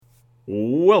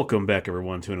Welcome back,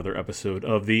 everyone, to another episode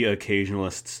of The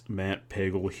Occasionalists. Matt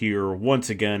Pagel here, once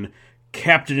again,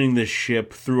 captaining this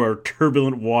ship through our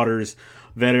turbulent waters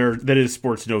that is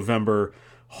Sports November.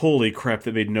 Holy crap,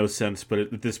 that made no sense, but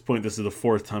at this point, this is the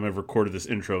fourth time I've recorded this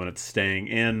intro, and it's staying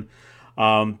in.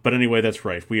 But anyway, that's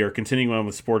right. We are continuing on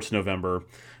with Sports November.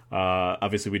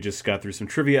 Obviously, we just got through some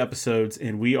trivia episodes,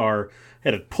 and we had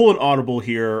to pull an audible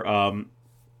here.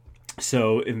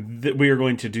 So we are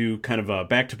going to do kind of a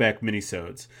back-to-back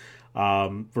minisodes.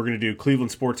 We're going to do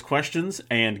Cleveland sports questions,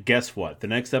 and guess what? The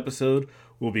next episode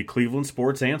will be Cleveland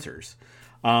sports answers.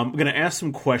 I'm going to ask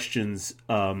some questions.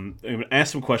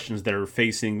 That are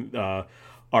facing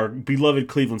our beloved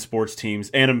Cleveland sports teams,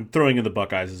 and I'm throwing in the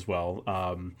Buckeyes as well.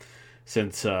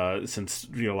 Since a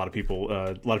lot of people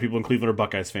in Cleveland are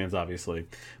Buckeyes fans, obviously.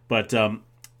 But I'm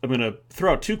going to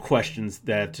throw out two questions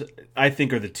that I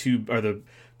think are the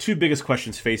two biggest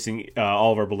questions facing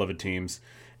all of our beloved teams,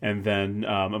 and then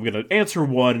I'm going to answer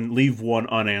one, leave one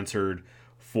unanswered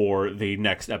for the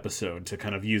next episode to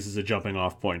kind of use as a jumping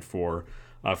off point for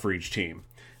each team.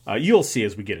 You'll see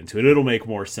as we get into it. It'll make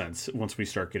more sense once we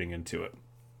start getting into it.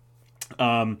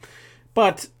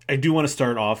 But I do want to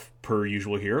start off, per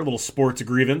usual here, a little sports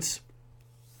grievance.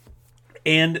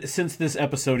 And since this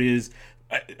episode is,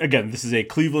 again, this is a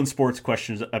Cleveland sports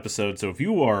questions episode, so if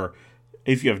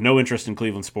you have no interest in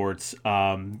Cleveland sports,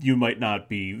 you might not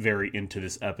be very into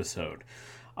this episode.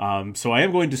 So I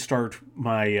am going to start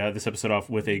this episode off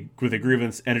with a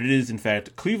grievance, and it is, in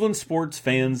fact, Cleveland sports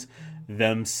fans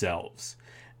themselves.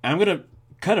 I'm going to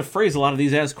kind of phrase a lot of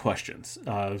these as questions,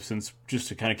 since just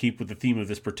to kind of keep with the theme of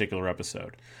this particular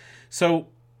episode. So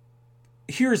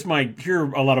here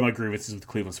are a lot of my grievances with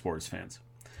Cleveland sports fans.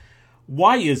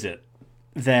 Why is it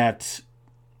that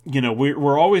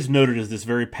we're always noted as this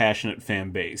very passionate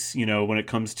fan base, when it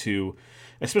comes to,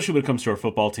 especially when it comes to our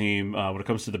football team, when it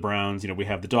comes to the Browns, we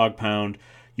have the dog pound.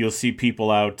 You'll see people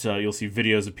out, you'll see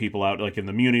videos of people out like in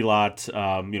the Muni lot,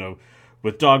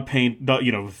 with dog paint,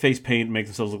 with face paint, make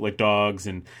themselves look like dogs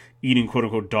and eating quote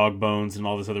unquote dog bones and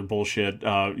all this other bullshit,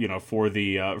 for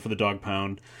the dog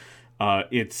pound.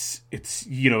 It's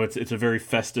a very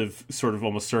festive, sort of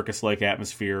almost circus-like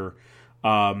atmosphere.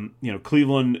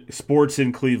 Cleveland sports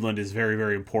in Cleveland is very,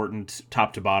 very important,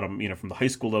 top to bottom. From the high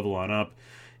school level on up,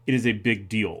 it is a big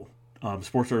deal.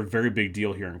 Sports are a very big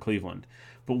deal here in Cleveland.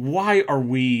 But why are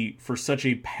we, for such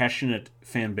a passionate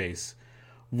fan base,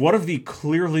 one of the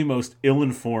clearly most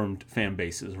ill-informed fan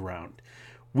bases around?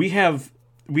 We have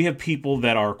people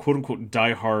that are quote unquote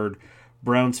diehard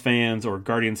Browns fans or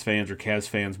Guardians fans or Cavs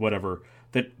fans, whatever,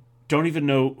 that don't even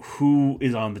know who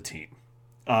is on the team.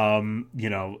 And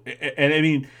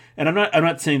I'm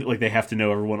not saying that like they have to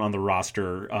know everyone on the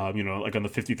roster, like on the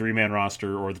 53-man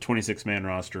roster or the 26-man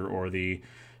roster or I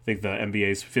think the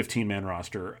NBA's 15-man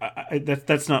roster.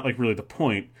 That's not like really the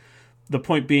point. The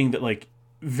point being that like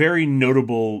very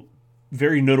notable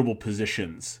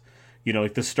positions,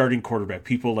 like the starting quarterback,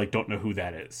 people like don't know who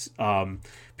that is.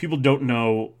 People don't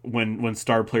know when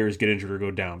star players get injured or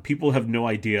go down. People have no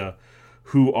idea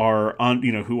who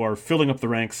are filling up the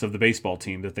ranks of the baseball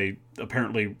team that they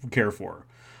apparently care for,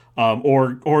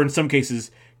 or in some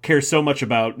cases care so much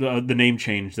about the name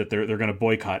change that they're going to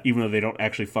boycott, even though they don't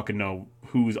actually fucking know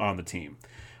who's on the team.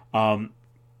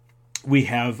 We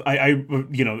have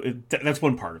that's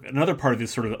one part of it. Another part of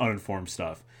this sort of uninformed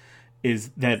stuff is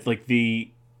that like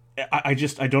I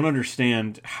don't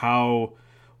understand how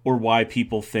or why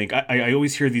people think. I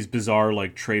always hear these bizarre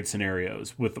like trade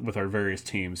scenarios with our various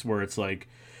teams where it's like,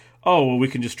 oh well, we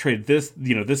can just trade this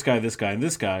this guy, and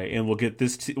this guy, and we'll get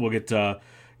we'll be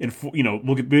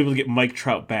able to get Mike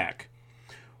Trout back.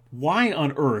 Why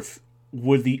on earth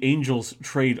would the Angels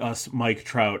trade us Mike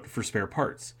Trout for spare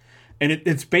parts? And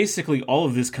it's basically all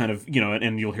of this kind of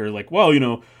and you'll hear like, well,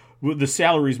 the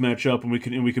salaries match up and we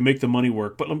can make the money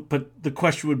work. But the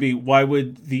question would be, why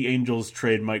would the Angels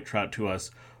trade Mike Trout to us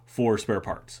for spare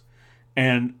parts?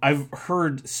 And I've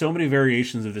heard so many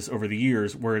variations of this over the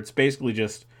years where it's basically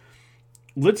just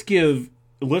let's give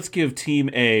Team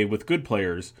A with good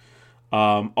players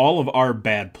all of our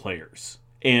bad players,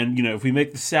 and if we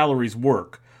make the salaries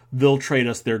work, they'll trade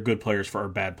us their good players for our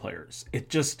bad players. It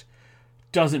just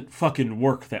doesn't fucking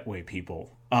work that way,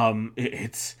 people.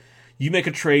 It's you make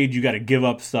a trade, you got to give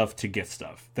up stuff to get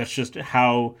stuff. That's just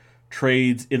how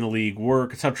trades in the league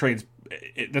work. It's how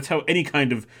that's how any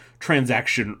kind of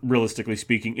transaction, realistically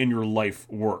speaking, in your life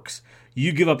works.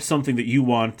 You give up something that you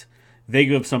want, they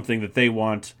give up something that they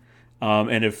want,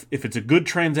 and if it's a good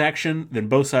transaction, then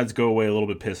both sides go away a little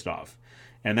bit pissed off.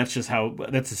 And that's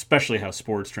especially how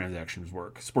sports transactions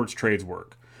work, sports trades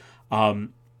work.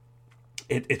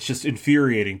 it's just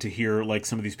infuriating to hear like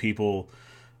some of these people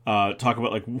talk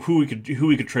about like who we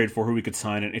could trade for, who we could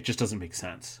sign, and it just doesn't make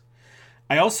sense.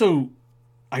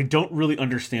 I don't really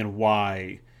understand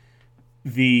why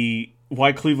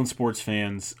Cleveland sports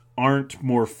fans aren't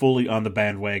more fully on the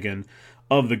bandwagon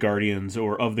of the Guardians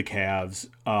or of the Cavs.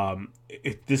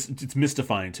 It's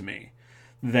mystifying to me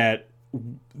that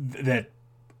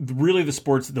really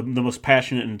the most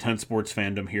passionate and intense sports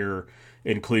fandom here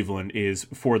in Cleveland is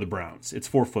for the Browns. It's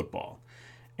for football.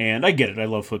 And I get it. I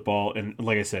love football. And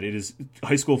like I said, it is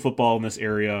high school football in this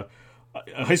area,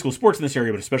 high school sports in this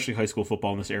area, but especially high school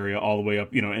football in this area, all the way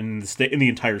up, in the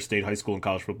entire state, high school and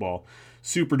college football,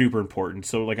 super duper important.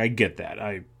 So like, I get that.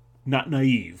 I'm not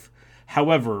naive.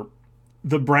 However,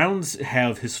 the Browns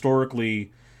have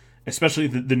historically, especially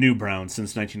the new Browns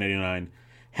since 1999,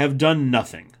 have done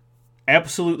nothing,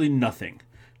 absolutely nothing,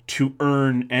 to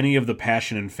earn any of the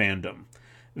passion and fandom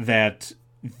that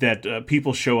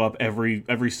people show up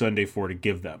every Sunday for to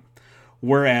give them.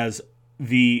 Whereas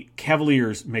the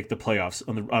Cavaliers make the playoffs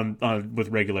with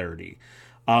regularity.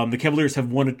 The Cavaliers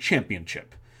have won a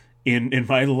championship in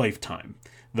my lifetime.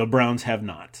 The Browns have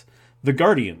not. The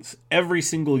Guardians, every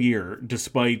single year,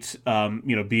 despite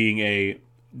being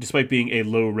a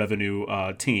low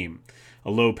revenue team,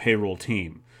 a low payroll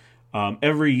team,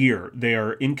 every year they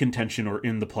are in contention or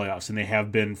in the playoffs, and they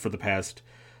have been for the past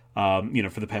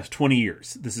 20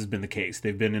 years. This has been the case.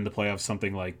 They've been in the playoffs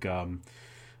something like I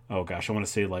want to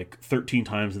say like 13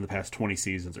 times in the past 20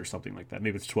 seasons or something like that.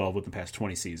 Maybe it's 12 within the past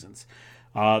 20 seasons.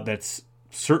 That's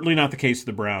certainly not the case with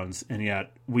the Browns, and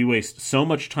yet we waste so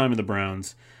much time in the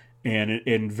Browns, and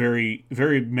in very,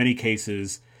 very many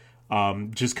cases,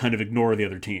 just kind of ignore the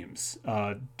other teams,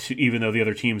 even though the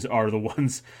other teams are the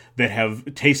ones that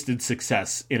have tasted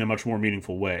success in a much more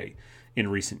meaningful way in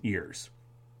recent years.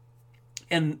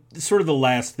 And sort of the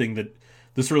last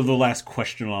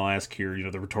question I'll ask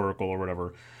here, the rhetorical or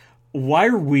whatever, why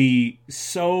are we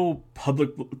so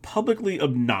publicly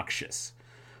obnoxious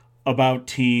about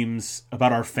teams,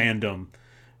 about our fandom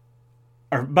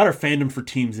for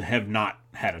teams that have not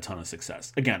had a ton of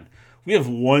success? Again, we have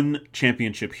one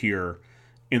championship here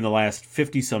in the last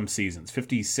 50-some seasons.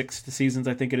 56 seasons,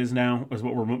 I think it is now, is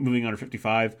what we're moving on to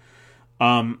 55.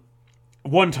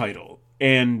 One title.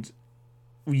 And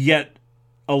yet,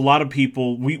 a lot of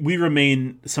people, we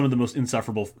remain some of the most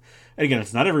insufferable. Again,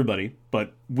 it's not everybody,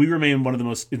 but we remain one of the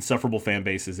most insufferable fan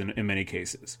bases in many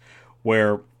cases.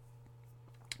 Where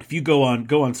if you go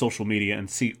on social media and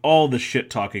see all the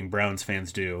shit-talking Browns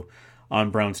fans do on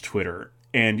Browns Twitter,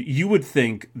 and you would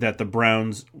think that the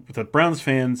Browns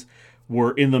fans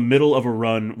were in the middle of a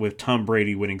run with Tom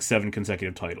Brady winning 7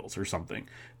 consecutive titles or something.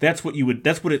 That's what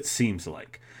it seems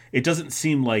like. It doesn't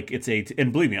seem like it's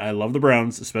and believe me, I love the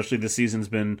Browns, especially this season's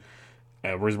been,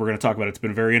 as we're going to talk about, it's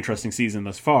been a very interesting season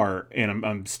thus far, and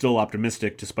I'm still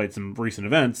optimistic despite some recent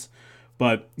events.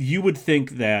 But you would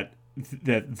think that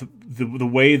the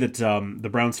way that the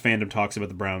Browns fandom talks about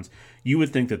the Browns, you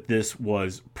would think that this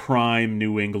was prime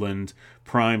New England,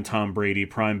 prime Tom Brady,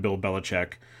 prime Bill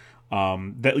Belichick.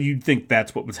 That you'd think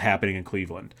that's what was happening in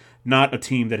Cleveland, not a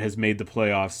team that has made the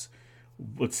playoffs.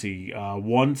 Let's see,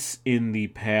 once in the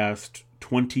past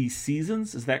 20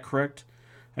 seasons. Is that correct?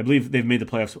 I believe they've made the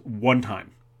playoffs one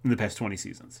time in the past 20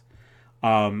 seasons.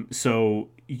 So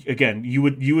again, you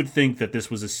would think that this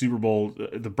was a Super Bowl.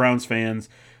 The Browns fans,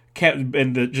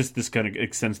 just this kind of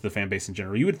extends to the fan base in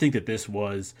general. You would think that this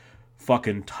was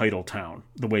fucking title town,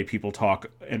 the way people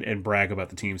talk and brag about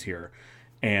the teams here,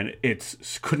 and it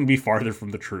couldn't be farther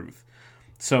from the truth.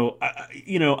 So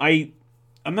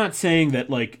I'm not saying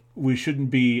that like we shouldn't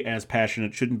be as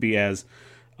passionate, shouldn't be as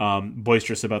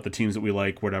boisterous about the teams that we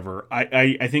like, whatever.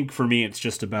 I think for me it's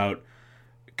just about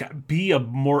be a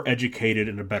more educated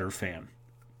and a better fan.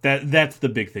 That's the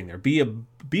big thing there. Be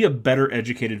a better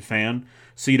educated fan,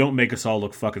 so you don't make us all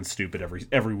look fucking stupid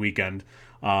every weekend.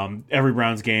 Every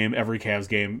Browns game, every Cavs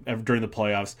game, during the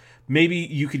playoffs. Maybe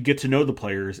you could get to know the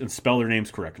players and spell their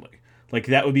names correctly. Like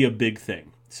that would be a big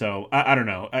thing. So I don't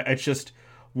know. It's just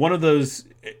one of those.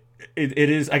 It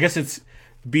is. I guess it's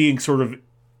being sort of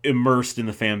immersed in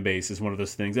the fan base is one of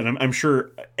those things, and I'm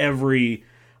sure every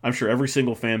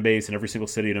single fan base in every single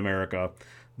city in America,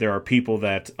 there are people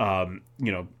that I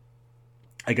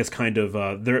guess kind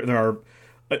of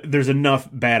there's enough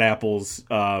bad apples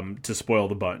to spoil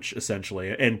the bunch,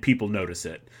 essentially, and people notice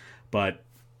it. But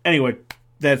anyway,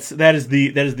 that is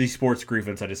the sports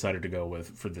grievance I decided to go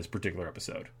with for this particular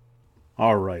episode.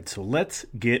 All right, so let's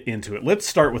get into it. Let's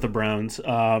start with the Browns.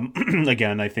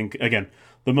 I think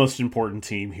the most important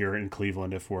team here in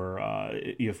Cleveland, if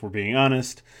we're being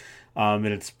honest. and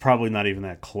it's probably not even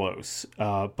that close.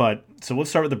 But so let's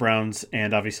start with the Browns,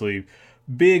 and obviously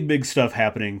big stuff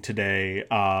happening today,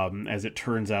 as it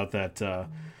turns out that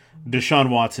Deshaun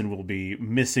Watson will be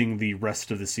missing the rest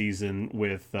of the season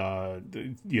with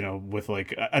with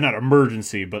like not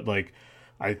emergency, but like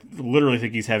I literally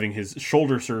think he's having his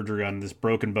shoulder surgery on this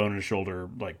broken bone in his shoulder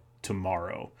like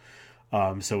tomorrow.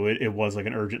 So it was like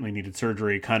an urgently needed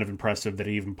surgery. Kind of impressive that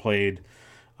he even played.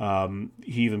 In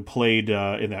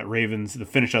that Ravens, to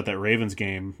finish out that Ravens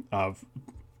game,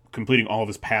 completing all of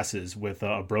his passes with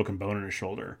a broken bone in his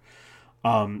shoulder.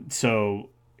 So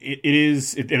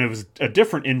it was a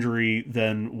different injury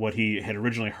than what he had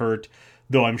originally hurt,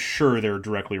 though I'm sure they're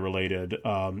directly related.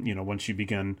 Once you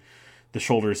begin, the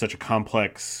shoulder is such a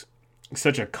complex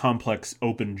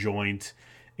open joint.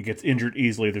 It gets injured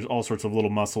easily. There's all sorts of little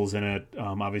muscles in it.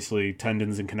 Obviously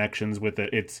tendons and connections with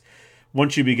it. It's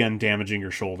once you begin damaging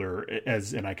your shoulder,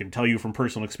 and I can tell you from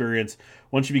personal experience,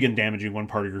 once you begin damaging one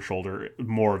part of your shoulder,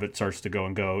 more of it starts to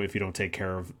go if you don't take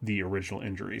care of the original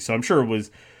injury. So I'm sure it was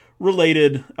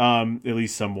related, at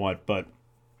least somewhat. But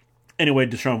anyway,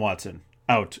 Deshaun Watson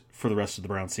out for the rest of the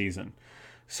Browns season.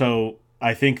 So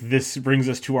I think this brings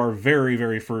us to our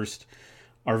very first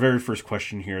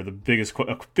question here, the biggest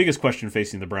question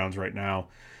facing the Browns right now.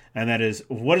 And that is,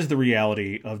 what is the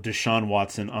reality of Deshaun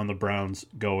Watson on the Browns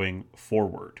going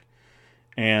forward?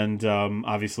 And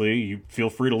obviously, you feel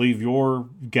free to leave your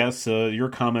guess, your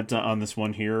comment on this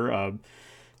one here,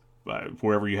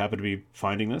 wherever you happen to be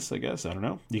finding this, I guess. I don't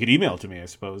know. You could email it to me, I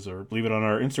suppose, or leave it on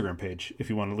our Instagram page if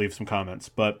you want to leave some comments.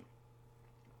 But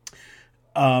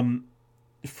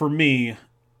for me,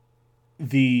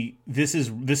 this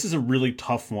is a really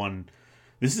tough one.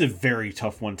 This is a very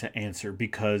tough one to answer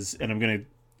because, and I'm going to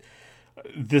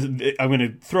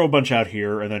throw a bunch out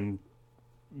here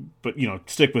but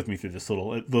stick with me through this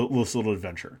little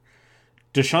adventure.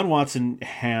 Deshaun Watson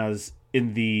has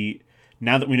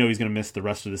now that we know he's going to miss the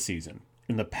rest of the season,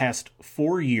 in the past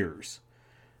 4 years,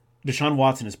 Deshaun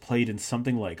Watson has played in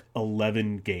something like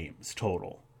 11 games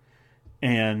total.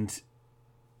 And,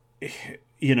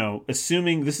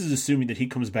 assuming that he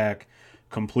comes back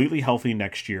completely healthy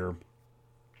next year,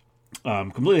 he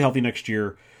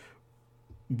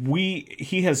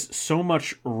has so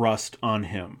much rust on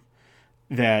him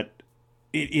that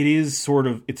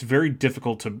it's very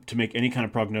difficult to make any kind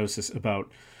of prognosis about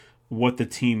what the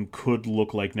team could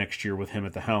look like next year with him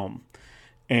at the helm.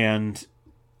 And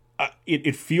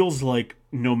it feels like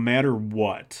no matter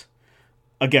what,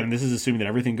 again, this is assuming that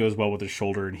everything goes well with his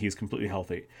shoulder and he's completely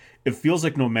healthy. It feels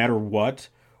like no matter what,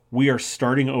 we are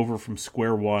starting over from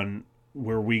square one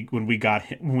when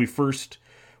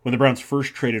the Browns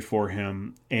first traded for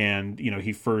him, and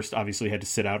he first obviously had to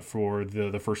sit out for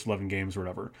the first 11 games or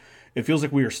whatever. It feels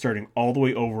like we are starting all the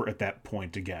way over at that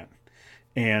point again,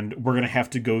 and we're going to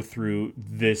have to go through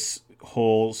this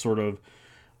whole sort of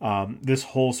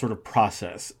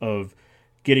process of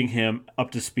getting him up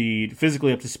to speed,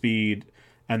 physically up to speed,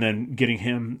 and then getting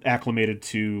him acclimated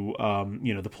to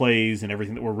the plays and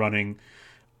everything that we're running.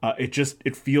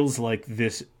 It feels like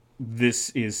this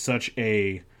is such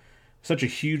a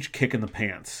huge kick in the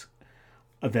pants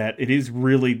that it is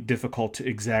really difficult to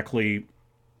exactly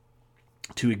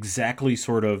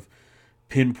sort of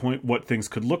pinpoint what things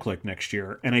could look like next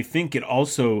year. And I think it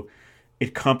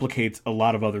complicates a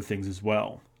lot of other things as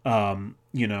well.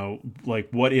 Like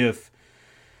what if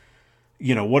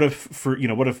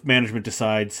management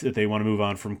decides that they want to move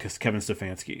on from Kevin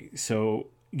Stefanski? So,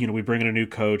 we bring in a new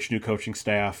coach, new coaching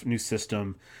staff, new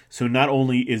system. So not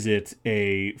only is it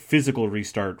a physical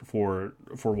restart for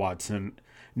Watson,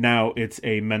 now it's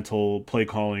a mental play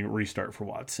calling restart for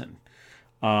Watson.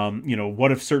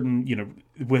 What if certain,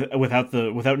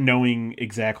 without knowing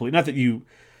exactly, sorry,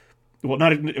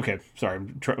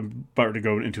 I'm about to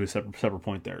go into a separate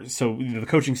point there. So, the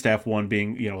coaching staff one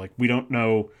being, we don't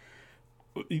know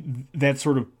that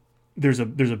sort of, there's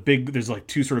like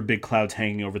two sort of big clouds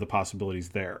hanging over the possibilities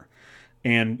there.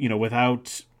 And,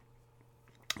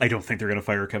 I don't think they're going to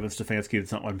fire Kevin Stefanski.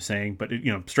 That's not what I'm saying, but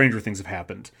stranger things have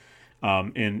happened,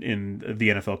 in the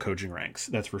NFL coaching ranks.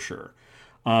 That's for sure.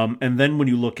 And then when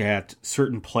you look at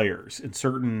certain players and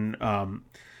certain,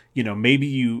 maybe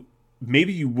you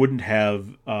wouldn't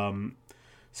have,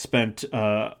 spent,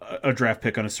 a draft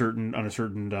pick on a certain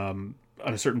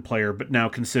player, but now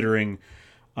considering,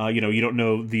 you don't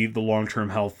know the long-term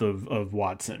health of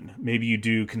Watson. Maybe you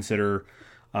do consider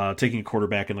taking a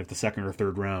quarterback in like the second or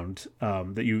third round.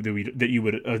 That you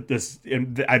would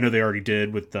and I know they already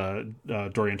did with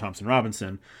Dorian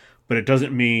Thompson-Robinson, but it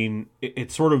doesn't mean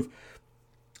it's sort of,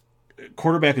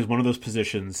 quarterback is one of those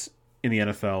positions in the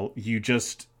NFL.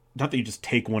 Not that you just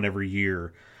take one every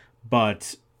year,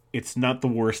 but it's not the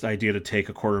worst idea to take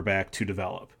a quarterback to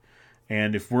develop.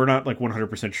 And if we're not like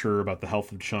 100% sure about the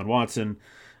health of Deshaun Watson,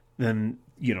 then,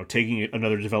 taking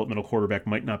another developmental quarterback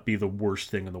might not be the worst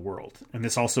thing in the world. And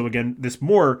this also, again, this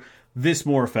more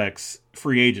affects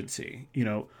free agency.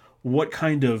 What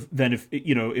kind of, then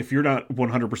if you're not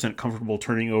 100% comfortable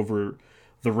turning over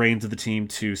the reins of the team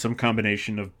to some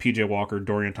combination of PJ Walker,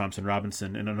 Dorian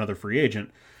Thompson-Robinson, and another free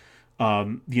agent,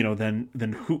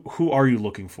 then who are you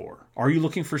looking for? Are you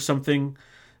looking for something?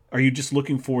 Are you just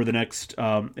looking for the next?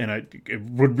 It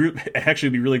would actually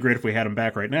be really great if we had him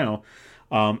back right now.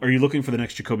 Are you looking for the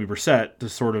next Jacoby Brissett to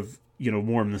sort of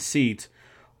warm the seat,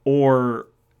 or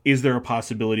is there a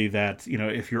possibility that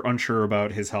if you're unsure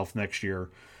about his health next year,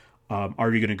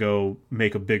 are you going to go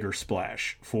make a bigger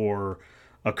splash for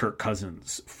a Kirk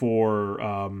Cousins, for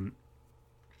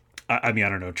I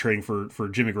don't know, trading for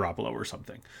Jimmy Garoppolo or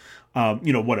something,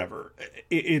 whatever.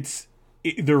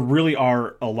 There really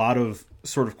are a lot of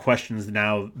sort of questions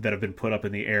now that have been put up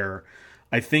in the air.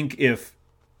 I think if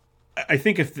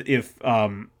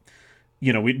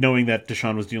knowing that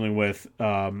Deshaun was dealing with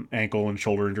ankle and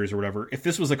shoulder injuries or whatever, if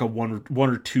this was like a one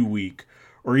or 2 week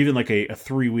or even like a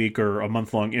 3 week or a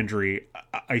month long injury,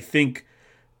 I think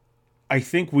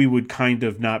we would kind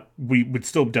of not. We would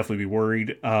still definitely be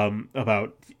worried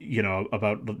about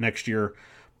next year,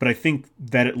 but I think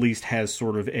that at least has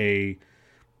sort of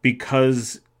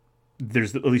because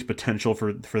there's at least potential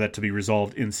for that to be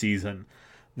resolved in season,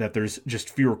 that there's just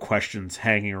fewer questions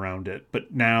hanging around it.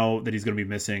 But now that he's going to be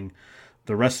missing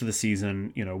the rest of the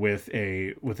season, with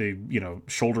a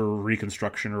shoulder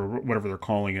reconstruction or whatever they're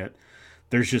calling it,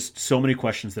 there's just so many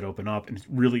questions that open up, and it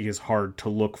really is hard to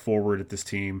look forward at this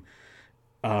team.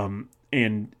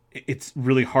 And it's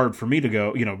really hard for me to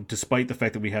go, despite the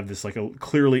fact that we have this like a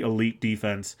clearly elite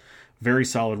defense, very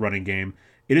solid running game,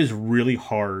 it is really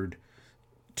hard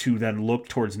to then look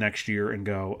towards next year and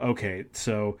go, okay,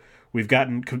 so we've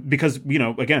gotten, because,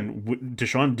 again,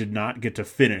 Deshaun did not get to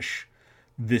finish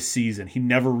this season. He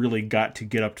never really got to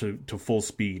get up to full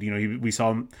speed. We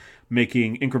saw him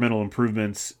making incremental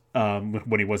improvements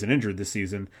when he wasn't injured this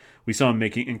season. We saw him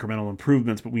making incremental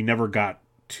improvements, but we never got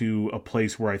to a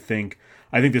place where I think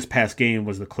this past game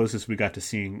was the closest we got to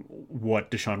seeing what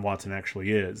Deshaun Watson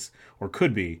actually is or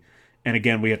could be. And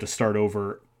again, we have to start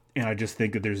over. And I just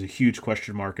think that there's a huge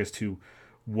question mark as to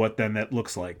what then that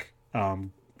looks like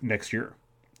next year.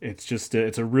 It's just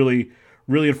it's a really,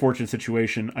 really unfortunate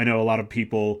situation. I know a lot of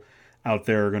people out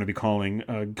there are going to be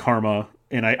calling karma,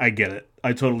 and I get it.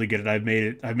 I totally get it. I've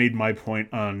made my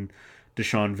point on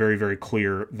Deshaun very, very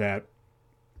clear that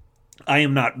I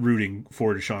am not rooting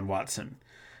for Deshaun Watson.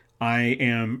 I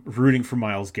am rooting for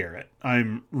Myles Garrett.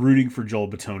 I'm rooting for Joel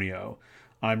Bitonio.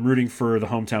 I'm rooting for the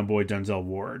hometown boy Denzel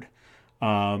Ward.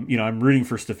 I'm rooting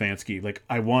for Stefanski. Like,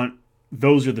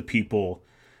 those are the people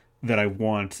that I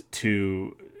want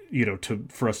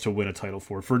for us to win a title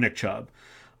for Nick Chubb.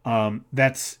 And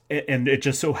it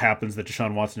just so happens that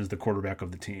Deshaun Watson is the quarterback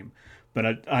of the team.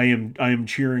 But I am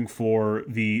cheering for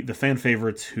the fan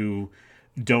favorites who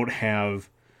don't have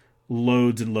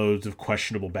loads and loads of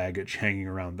questionable baggage hanging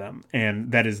around them.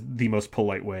 And that is the most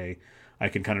polite way I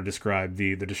can kind of describe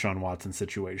the Deshaun Watson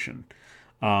situation.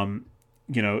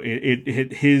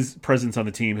 His presence on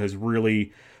the team has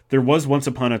really, there was once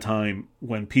upon a time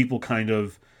when people kind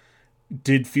of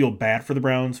did feel bad for the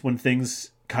Browns when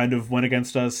things kind of went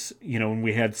against us, when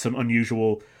we had some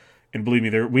unusual, and believe me,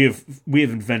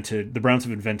 the Browns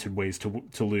have invented ways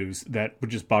to lose that would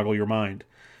just boggle your mind.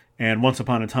 And once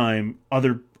upon a time,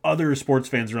 other sports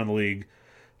fans around the league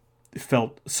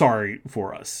felt sorry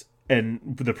for us. And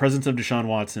the presence of Deshaun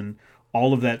Watson,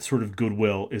 all of that sort of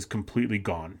goodwill is completely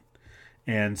gone.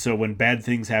 And so when bad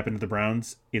things happen to the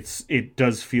Browns, it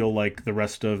does feel like the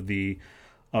rest of the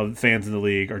fans in the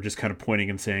league are just kind of pointing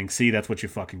and saying, see, that's what you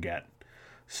fucking get.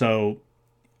 So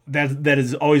that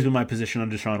has always been my position on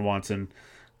Deshaun Watson.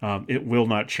 It will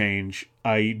not change.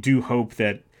 I do hope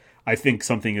that, I think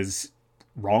something is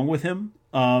wrong with him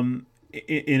in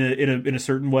a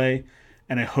certain way,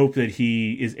 and I hope that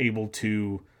he is able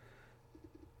to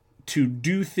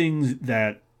do things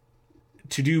that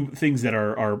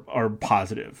are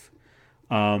positive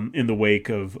in the wake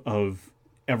of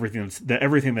everything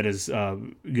that is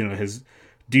has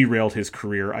derailed his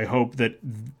career. I hope that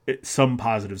some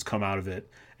positives come out of it,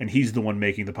 and he's the one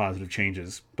making the positive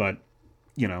changes. But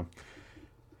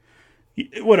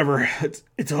whatever,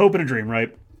 it's a hope and a dream,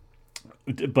 right?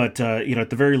 But at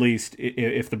the very least,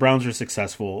 if the Browns are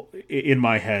successful, in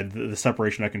my head, the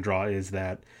separation I can draw is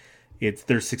that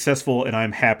they're successful, and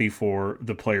I'm happy for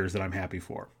the players that I'm happy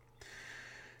for.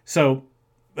 So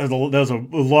that was a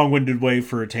long-winded way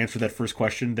to answer that first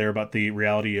question there about the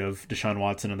reality of Deshaun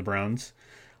Watson and the Browns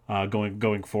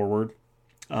going forward.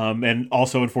 And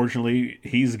also, unfortunately,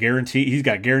 he's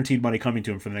got guaranteed money coming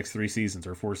to him for the next 3 seasons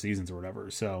or 4 seasons or whatever.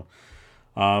 So,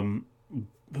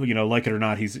 like it or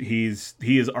not, he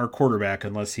is our quarterback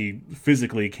unless he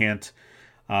physically can't,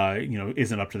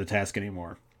 isn't up to the task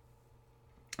anymore.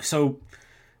 So,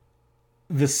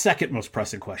 the second most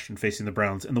pressing question facing the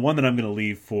Browns, and the one that I'm going to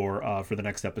leave for the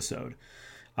next episode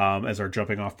as our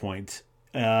jumping off point,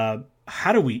 how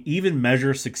do we even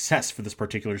measure success for this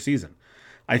particular season?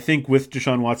 I think with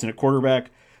Deshaun Watson at quarterback,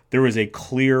 there was a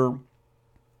clear,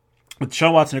 with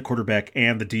Deshaun Watson at quarterback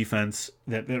and the defense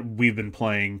that we've been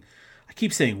playing. I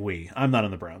keep saying we. I'm not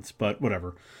on the Browns, but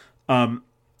whatever. And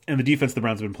the defense the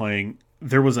Browns have been playing,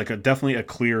 there was definitely a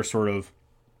clear sort of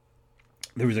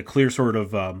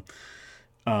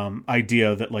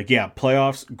idea that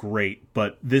playoffs, great,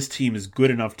 but this team is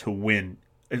good enough to win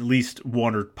at least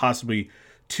 1 or possibly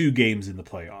 2 games in the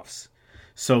playoffs.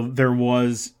 So there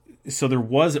was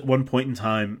at one point in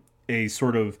time a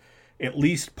sort of at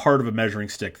least part of a measuring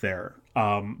stick there.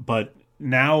 But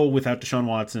now without Deshaun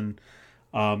Watson,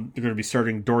 they're going to be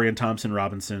starting Dorian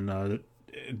Thompson-Robinson.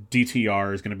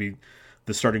 DTR is going to be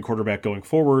the starting quarterback going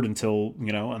forward until,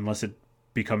 unless it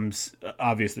becomes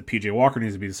obvious that PJ Walker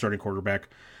needs to be the starting quarterback.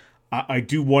 I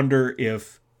do wonder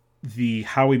if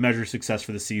how we measure success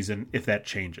for the season, if that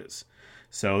changes.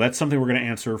 So that's something we're going to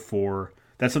answer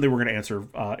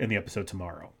in the episode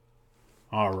tomorrow.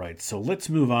 All right, so let's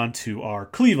move on to our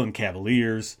Cleveland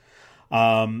Cavaliers.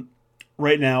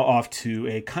 Right now, off to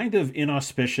a kind of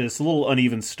inauspicious, a little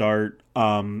uneven start.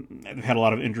 They've had a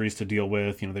lot of injuries to deal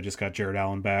with. They just got Jared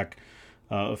Allen back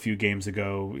a few games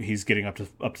ago. He's getting up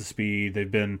to speed.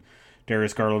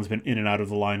 Darius Garland's been in and out of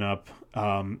the lineup.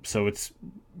 So it's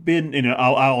been,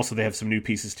 they have some new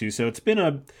pieces too. So it's been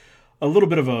a little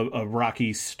bit of a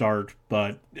rocky start,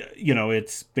 but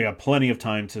they have plenty of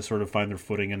time to sort of find their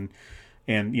footing,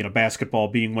 and basketball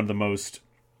being one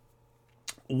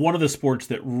of the sports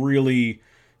that really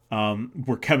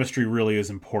where chemistry really is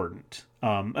important.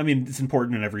 It's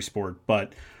important in every sport,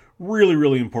 but really,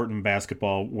 really important in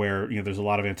basketball, where there's a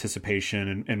lot of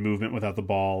anticipation and movement without the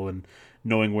ball, and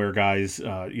knowing where guys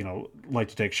like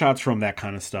to take shots from, that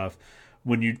kind of stuff.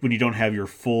 When you don't have your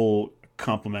full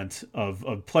complement of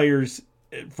players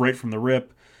right from the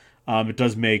rip, it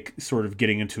does make sort of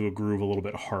getting into a groove a little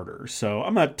bit harder. So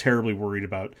I'm not terribly worried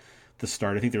about the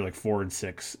start. I think they're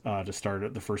 4-6 to start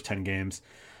at the first 10 games.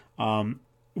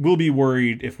 We'll be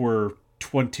worried if we're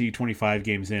 25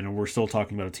 games in and we're still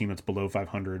talking about a team that's below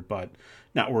 500, but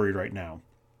not worried right now.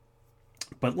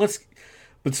 But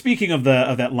speaking of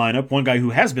that lineup, one guy who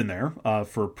has been there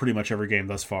for pretty much every game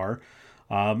thus far,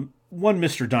 one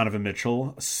Mr. Donovan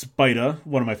Mitchell, Spida,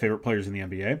 one of my favorite players in the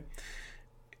NBA.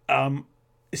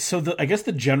 I guess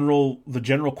the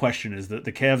general question is that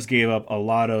the Cavs gave up a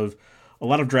lot of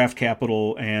draft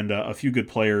capital and a few good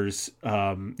players.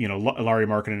 Larry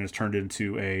Markkinen has turned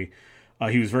into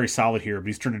he was very solid here, but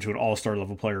he's turned into an all-star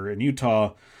level player in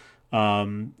Utah.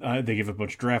 They gave a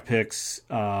bunch of draft picks.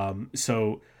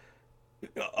 So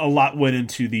a lot went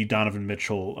into the Donovan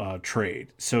Mitchell trade.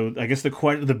 So I guess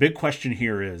the big question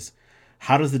here is,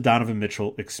 how does the Donovan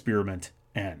Mitchell experiment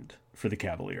end for the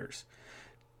Cavaliers?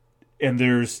 And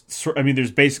there's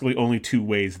basically only 2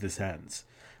 ways this ends.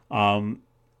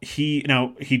 He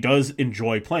does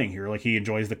enjoy playing here. He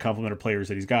enjoys the complement of players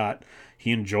that he's got. He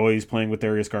enjoys playing with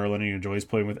Darius Garland. He enjoys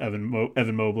playing with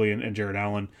Evan Mobley and Jared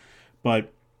Allen.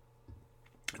 But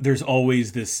there's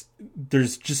always this.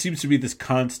 There's just seems to be this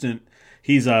constant.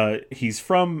 He's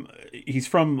from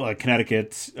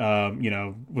Connecticut.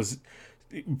 Was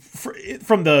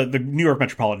from the New York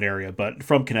metropolitan area, but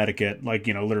from Connecticut.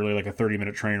 Literally a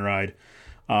 30-minute train ride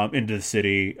into the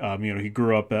city. He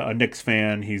grew up a Knicks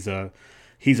fan. He's a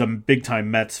big time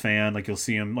Mets fan. You'll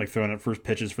see him throwing out first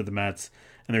pitches for the Mets,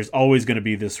 and there's always going to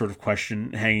be this sort of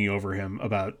question hanging over him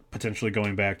about potentially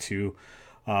going back to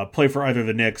play for either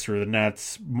the Knicks or the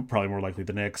Nets. Probably more likely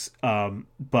the Knicks.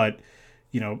 But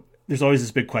there's always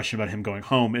this big question about him going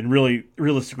home, and really,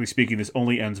 realistically speaking, this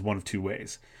only ends one of 2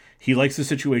 ways. He likes the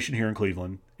situation here in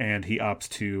Cleveland, and he opts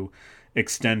to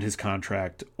extend his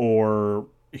contract, or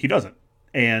he doesn't.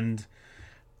 And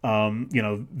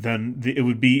then it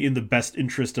would be in the best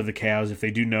interest of the Cavs if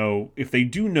they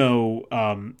do know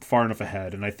far enough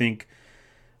ahead. And I think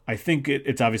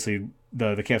it's obviously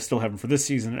the Cavs still have him for this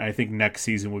season. And I think next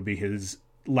season would be his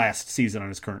last season on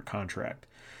his current contract.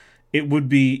 It would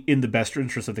be in the best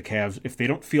interest of the Cavs if they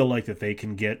don't feel like that they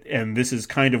can get, and this is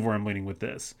kind of where I'm leaning with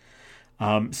this,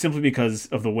 simply because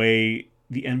of the way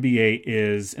the NBA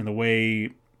is and the way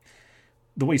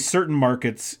certain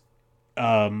markets,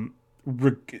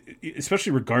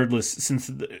 especially regardless, since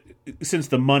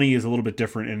the money is a little bit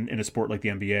different in a sport like the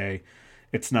NBA.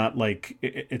 It's not like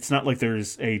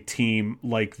there's a team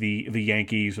like the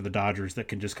Yankees or the Dodgers that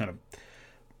can just kind of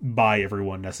buy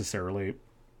everyone necessarily.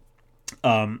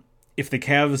 If the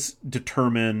Cavs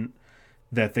determine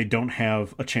that they don't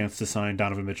have a chance to sign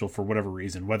Donovan Mitchell for whatever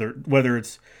reason, whether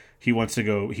it's he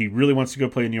really wants to go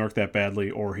play in New York that badly,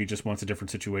 or he just wants a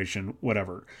different situation,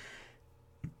 whatever.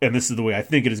 And this is the way I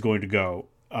think it is going to go.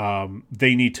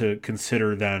 They need to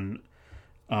consider then,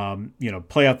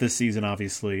 play out this season,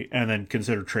 obviously, and then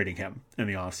consider trading him in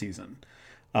the offseason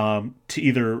to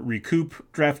either recoup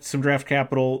some draft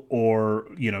capital or,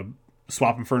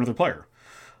 swap him for another player.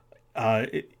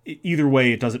 Either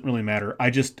way, it doesn't really matter. I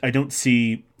don't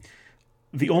see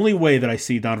the only way that I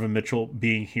see Donovan Mitchell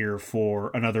being here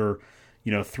for another,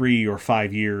 3 or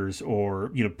 5 years,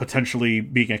 or, potentially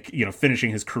being,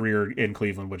 finishing his career in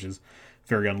Cleveland, which is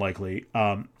very unlikely.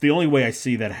 The only way I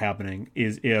see that happening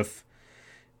is if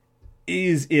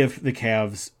the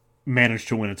Cavs manage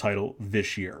to win a title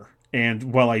this year.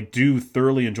 And while I do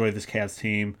thoroughly enjoy this Cavs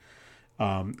team,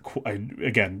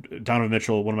 again, Donovan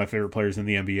Mitchell, one of my favorite players in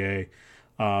the NBA.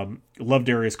 Love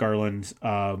Darius Garland.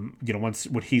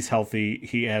 When he's healthy,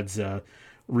 he adds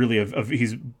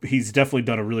he's definitely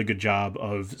done a really good job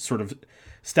of sort of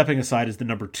stepping aside as the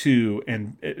number two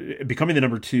and becoming the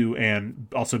number two, and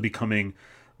also becoming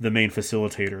the main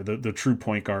facilitator, the true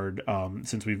point guard.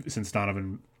 Since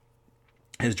Donovan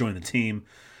has joined the team.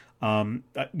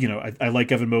 I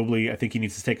like Evan Mobley. I think he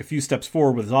needs to take a few steps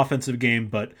forward with his offensive game,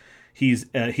 but he's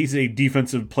a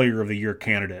defensive player of the year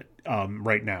candidate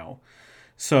right now.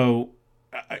 So,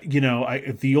 as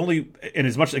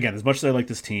much as I like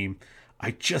this team,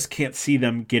 I just can't see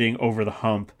them getting over the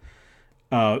hump.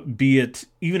 Be it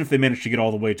even if they manage to get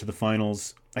all the way to the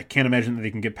finals, I can't imagine that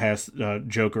they can get past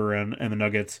Joker and the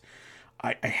Nuggets.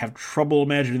 I have trouble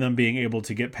imagining them being able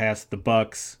to get past the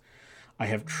Bucks. I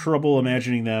have trouble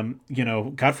imagining them,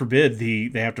 God forbid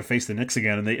they have to face the Knicks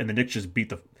again, and the Knicks just beat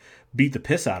the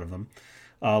piss out of them,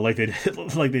 like they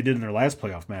did in their last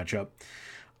playoff matchup.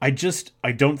 I just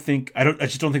don't think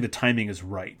the timing is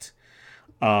right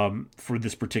for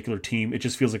this particular team. It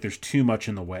just feels like there's too much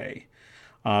in the way.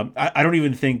 I don't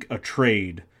even think a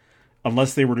trade,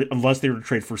 unless they were to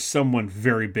trade for someone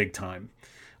very big time,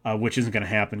 which isn't going to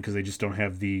happen because they just don't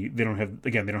have the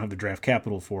draft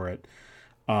capital for it.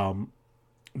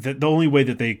 The only way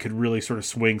that they could really sort of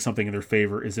swing something in their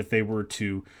favor is if they were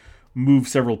to move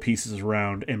several pieces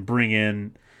around and bring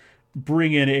in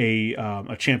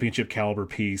a championship caliber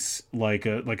piece like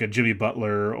a Jimmy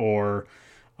Butler, or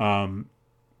I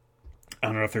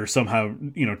don't know if there's somehow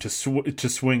to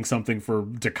swing something for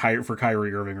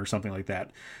Kyrie Irving or something like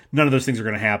that. None of those things are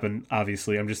going to happen.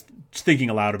 Obviously, I'm just thinking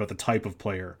aloud about the type of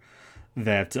player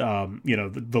that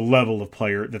the level of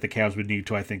player that the Cavs would need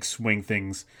to, I think, swing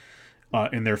things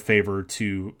in their favor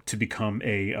to become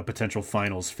a potential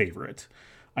finals favorite.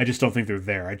 I just don't think they're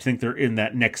there. I think they're in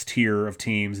that next tier of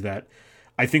teams that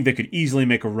I think they could easily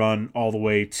make a run all the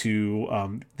way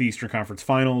to the Eastern Conference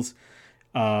Finals.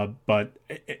 But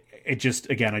I just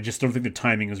don't think the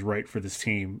timing is right for this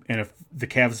team. And if the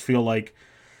Cavs feel like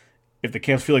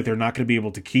they're not going to be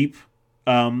able to keep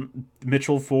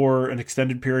Mitchell for an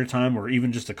extended period of time, or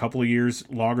even just a couple of years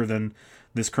longer than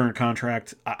this current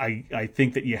contract, I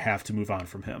think that you have to move on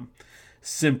from him,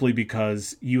 simply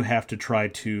because you have to try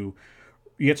to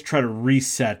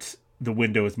reset the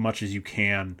window as much as you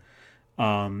can.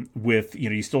 With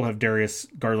you still have Darius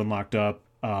Garland locked up,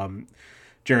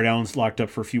 Jared Allen's locked up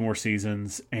for a few more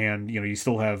seasons, and you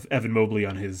still have Evan Mobley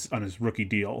on his rookie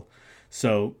deal.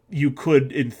 So you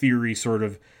could, in theory, sort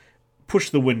of push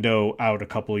the window out a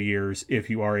couple of years if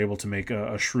you are able to make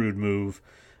a shrewd move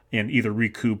and either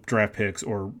recoup draft picks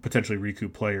or potentially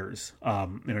recoup players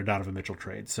in a Donovan Mitchell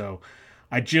trade. So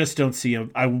I just don't see him.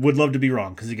 I would love to be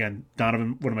wrong, because again,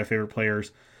 Donovan, one of my favorite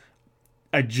players.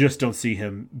 I just don't see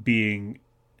him being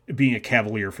a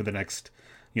Cavalier for the next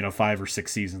 5 or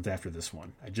 6 seasons after this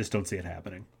one. I just don't see it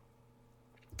happening.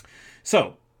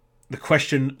 So the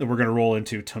question that we're going to roll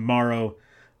into tomorrow,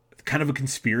 kind of a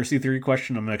conspiracy theory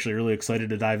question. I'm actually really excited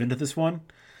to dive into this one.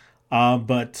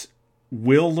 But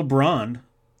will LeBron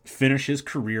finish his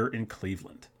career in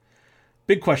Cleveland?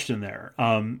 Big question there.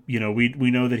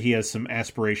 We know that he has some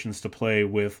aspirations to play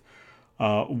with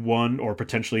one, or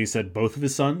potentially he said both of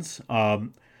his sons.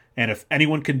 And if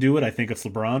anyone can do it, I think it's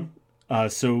LeBron.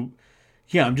 So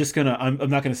yeah, I'm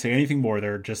not gonna say anything more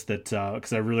there. Just that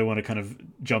because I really want to kind of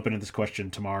jump into this question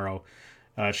tomorrow.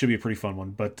 It should be a pretty fun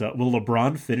one. But will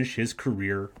LeBron finish his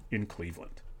career in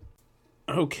Cleveland?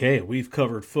 Okay, we've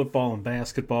covered football and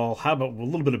basketball. How about a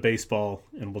little bit of baseball,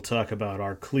 and we'll talk about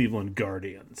our Cleveland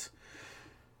Guardians.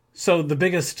 So the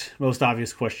biggest, most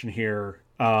obvious question here,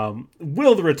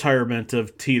 will the retirement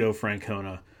of Tito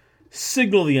Francona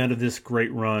signal the end of this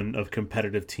great run of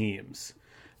competitive teams?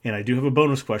 And I do have a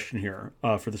bonus question here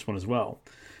for this one as well.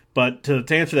 But to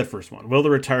answer that first one, will the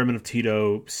retirement of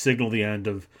Tito signal the end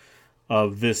of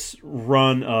this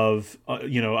run of,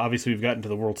 obviously we've gotten to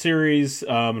the World Series,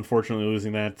 unfortunately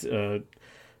losing that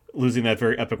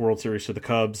very epic World Series to the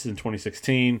Cubs in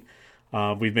 2016.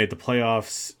 We've made the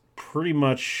playoffs pretty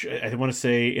much, I want to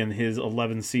say in Tito's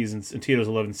 11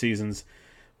 seasons,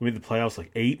 we made the playoffs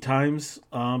like 8 times,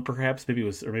 perhaps. Maybe it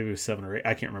was 7 or 8.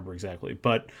 I can't remember exactly.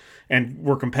 And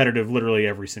we're competitive literally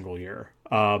every single year.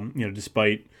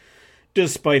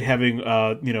 Despite having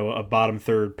a bottom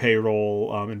third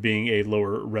payroll and being a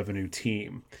lower revenue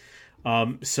team.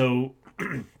 So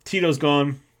Tito's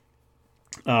gone.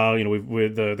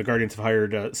 The Guardians have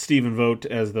hired Stephen Vogt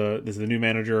as the new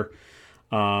manager.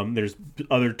 There's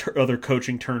other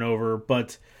coaching turnover,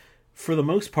 but for the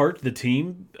most part, the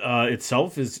team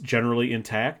itself is generally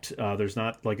intact. There's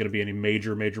not going to be any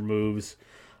major moves.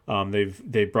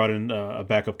 They've brought in a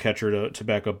backup catcher to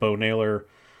back up Bo Naylor.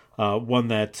 One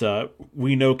that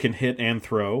we know can hit and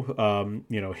throw,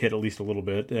 hit at least a little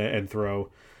bit and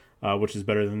throw, which is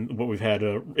better than what we've had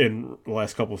in the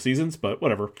last couple of seasons, but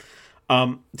whatever.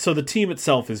 So the team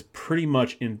itself is pretty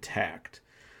much intact.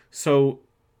 So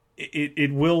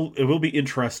it will be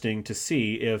interesting to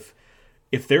see if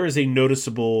there is a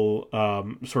noticeable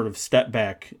sort of step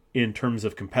back in terms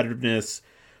of competitiveness,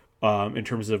 in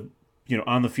terms of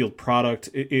on the field product.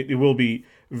 It will be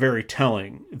very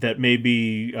telling that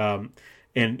maybe,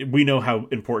 and we know how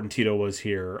important Tito was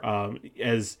here.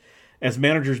 As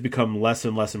managers become less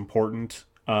and less important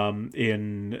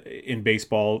in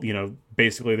baseball,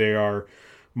 basically they are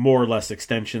more or less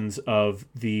extensions of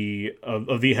the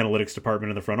analytics department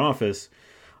in the front office.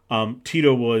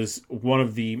 Tito was one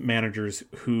of the managers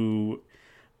who,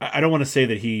 I don't want to say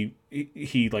that he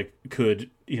could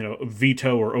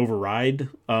veto or override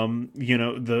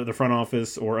the front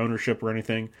office or ownership or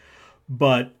anything,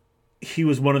 but he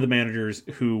was one of the managers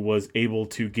who was able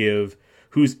to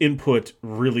whose input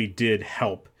really did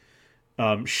help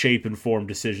shape and form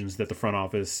decisions that the front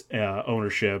office,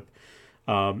 ownership,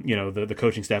 the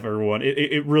coaching staff, everyone.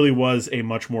 It really was a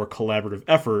much more collaborative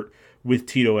effort with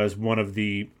Tito as one of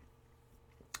the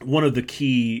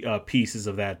key pieces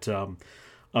of that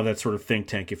sort of think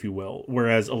tank, if you will.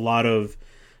 Whereas a lot of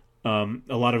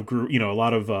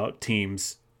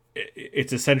teams,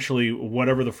 it's essentially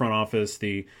whatever the front office,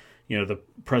 the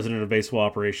president of baseball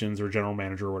operations or general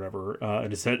manager or whatever,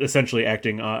 and essentially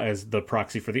acting as the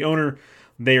proxy for the owner.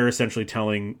 They are essentially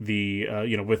telling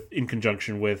in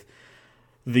conjunction with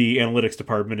the analytics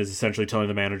department, is essentially telling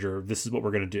the manager, this is what we're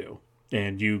going to do,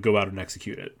 and you go out and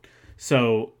execute it.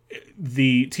 So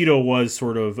the Tito was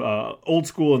sort of old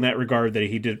school in that regard, that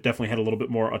he definitely had a little bit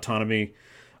more autonomy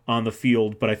on the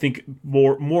field, but I think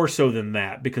more so than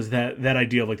that, because that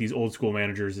idea of like these old school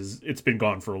managers it's been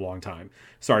gone for a long time.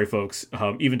 Sorry, folks.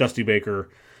 Even Dusty Baker,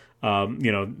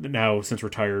 now since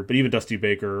retired, but even Dusty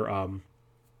Baker,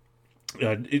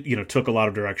 took a lot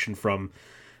of direction from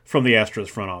the Astros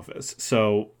front office.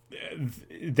 So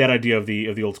that idea of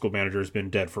the old school manager has been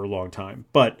dead for a long time.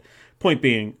 But point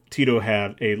being, Tito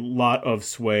had a lot of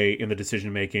sway in the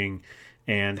decision making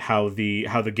and how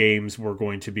the games were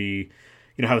going to be,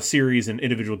 how the series and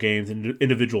individual games and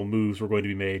individual moves were going to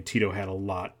be made. Tito had a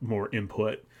lot more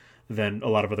input than a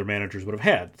lot of other managers would have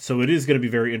had. So it is going to be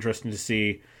very interesting to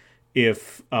see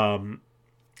if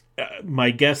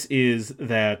my guess is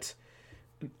that,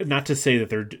 not to say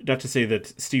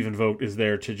that Stephen Vogt is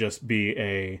there to just be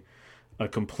a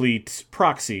complete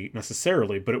proxy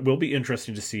necessarily, but it will be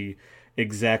interesting to see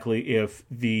exactly if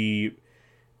the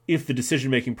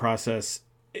decision-making process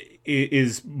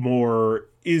is more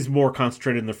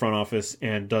concentrated in the front office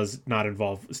and does not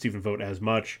involve Stephen Vogt as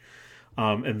much,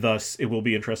 and thus it will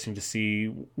be interesting to see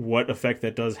what effect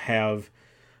that does have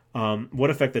on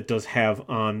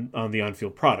the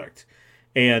on-field product.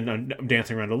 And I'm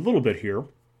dancing around a little bit here,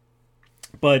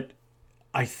 but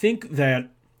I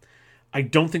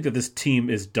don't think that this team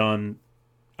is done.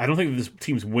 I don't think that this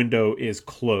team's window is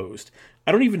closed.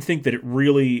 I don't even think that it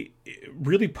really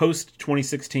post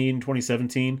 2016,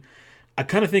 2017, I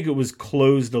kind of think it was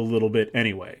closed a little bit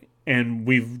anyway. And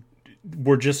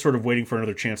we're just sort of waiting for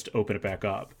another chance to open it back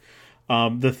up.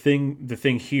 The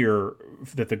thing here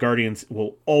that the Guardians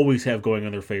will always have going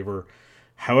in their favor,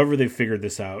 however they figured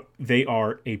this out, they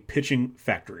are a pitching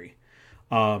factory.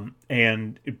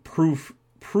 And proof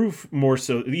proof more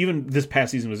so. Even this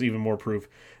past season was even more proof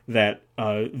that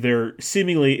there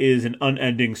seemingly is an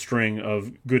unending string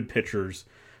of good pitchers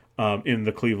in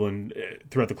the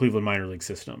throughout the Cleveland minor league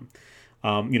system.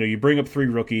 You bring up 3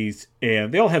 rookies,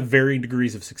 and they all have varying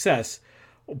degrees of success,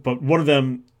 but one of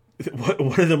them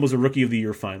was a Rookie of the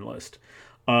Year finalist.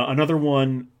 Another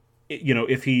one,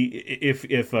 if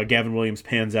Gavin Williams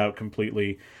pans out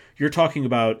completely, you're talking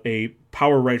about a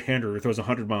power right-hander who throws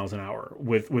 100 miles an hour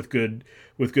with good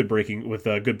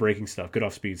breaking stuff, good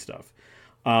off-speed stuff.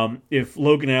 If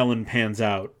Logan Allen pans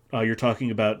out, you're talking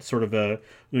about sort of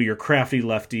your crafty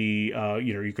lefty,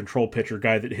 your control pitcher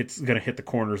guy that going to hit the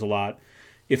corners a lot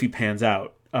if he pans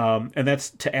out. And that's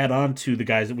to add on to the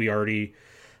guys that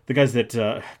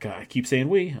God, I keep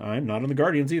saying I'm not on the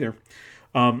Guardians either.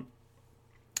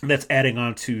 That's adding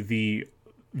on to the,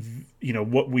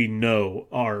 what we know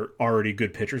are already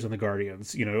good pitchers on the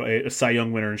Guardians. A Cy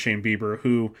Young winner in Shane Bieber,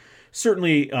 who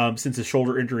certainly, since his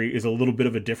shoulder injury, is a little bit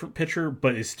of a different pitcher,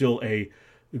 but is still a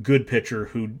good pitcher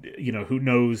who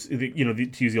knows,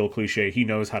 to use the old cliche, he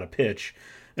knows how to pitch.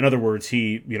 In other words,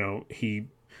 he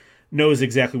knows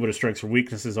exactly what his strengths and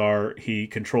weaknesses are. He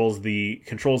controls the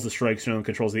strike zone,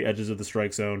 controls the edges of the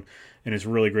strike zone, and is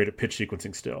really great at pitch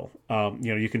sequencing still.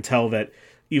 You can tell that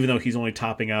even though he's only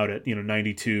topping out at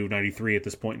 92, 93 at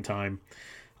this point in time,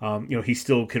 he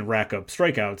still can rack up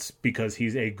strikeouts because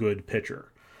he's a good pitcher.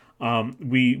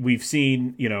 We've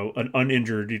seen an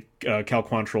uninjured Cal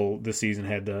Quantrill this season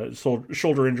had a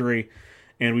shoulder injury,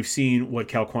 and we've seen what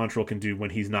Cal Quantrill can do when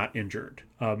he's not injured.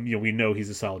 We know he's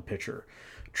a solid pitcher.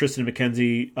 Tristan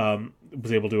McKenzie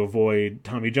was able to avoid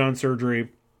Tommy John surgery,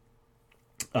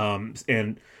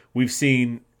 and we've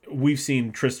seen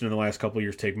Tristan in the last couple of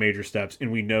years take major steps, and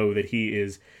we know that he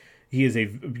is a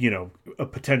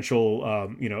potential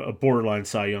a borderline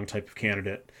Cy Young type of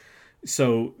candidate.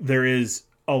 So there is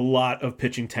a lot of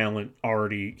pitching talent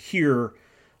already here.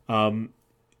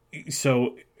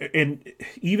 So, and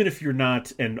even if you're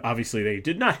not, and obviously they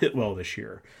did not hit well this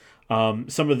year.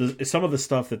 Some of the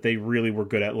stuff that they really were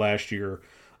good at last year,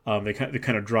 they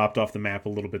kind of dropped off the map a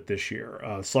little bit this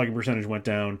year. Slugging percentage went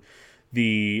down.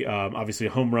 The obviously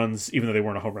home runs, even though they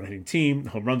weren't a home run hitting team,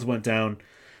 home runs went down.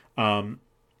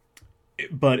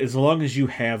 But as long as you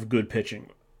have good pitching,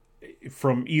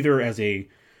 from either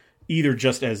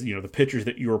just as the pitchers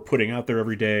that you're putting out there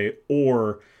every day,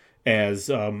 or as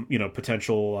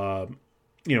potential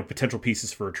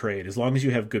pieces for a trade, as long as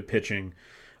you have good pitching.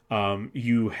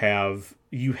 You have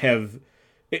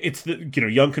it's the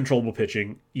young controllable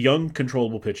pitching. Young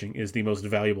controllable pitching is the most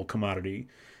valuable commodity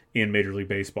in Major League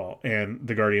Baseball, and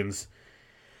the Guardians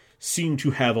seem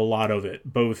to have a lot of it.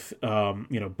 Both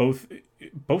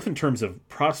both in terms of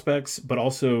prospects, but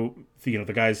also the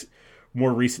guys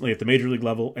more recently at the Major League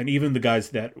level, and even the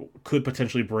guys that could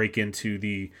potentially break into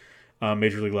the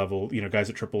Major League level. Guys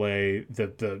at AAA.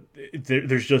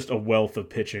 There's just a wealth of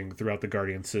pitching throughout the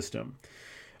Guardian system.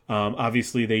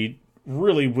 Obviously, they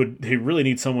really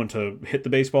need someone to hit the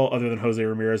baseball other than Jose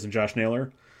Ramirez and Josh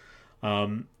Naylor,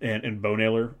 and Bo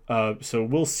Naylor. So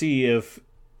we'll see if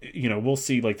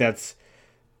that's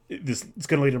this. It's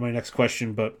going to lead to my next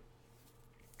question, but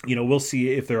we'll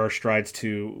see if there are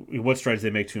what strides they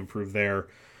make to improve there.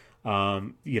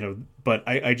 But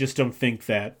I just don't think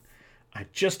that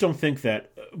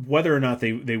whether or not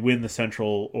they win the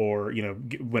Central or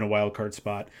win a wild card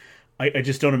spot. I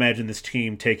just don't imagine this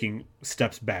team taking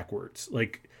steps backwards.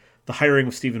 Like, the hiring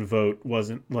of Stephen Vogt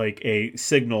wasn't like a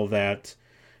signal that,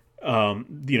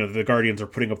 the Guardians are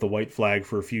putting up the white flag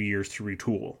for a few years to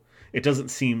retool. It doesn't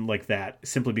seem like that,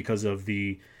 simply because of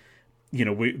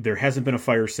there hasn't been a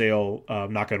fire sale,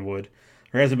 knock on wood.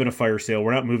 There hasn't been a fire sale.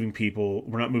 We're not moving people.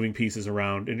 We're not moving pieces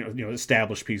around, and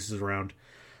established pieces around.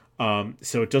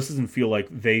 So it just doesn't feel like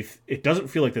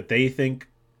that they think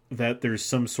that there's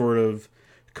some sort of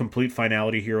complete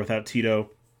finality here without Tito.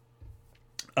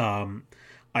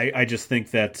 I just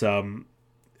think that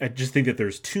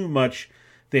there's too much.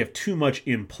 They have too much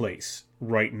in place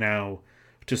right now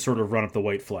to sort of run up the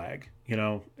white flag.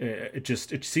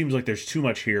 It seems like there's too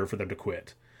much here for them to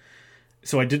quit.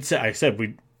 So I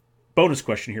said bonus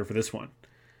question here for this one: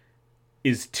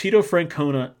 is Tito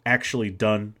Francona actually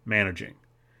done managing?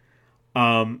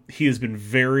 He has been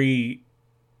very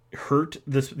hurt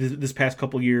this past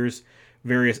couple years.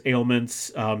 Various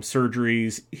ailments,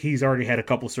 surgeries. He's already had a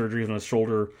couple surgeries on his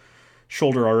shoulder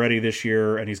already this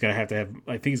year, and he's going to have to have.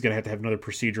 I think he's going to have another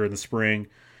procedure in the spring.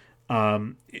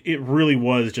 It really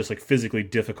was just like physically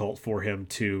difficult for him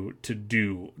to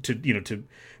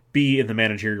be in the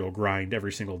managerial grind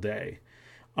every single day.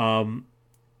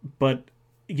 But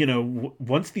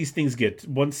once these things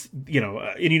and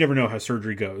you never know how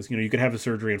surgery goes. You could have a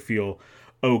surgery and feel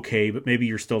okay, but maybe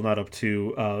you're still not up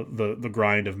to the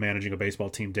grind of managing a baseball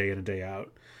team day in and day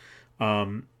out.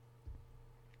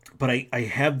 But I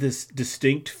have this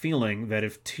distinct feeling that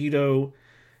if Tito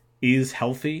is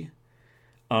healthy,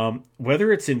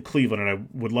 whether it's in Cleveland, and I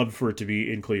would love for it to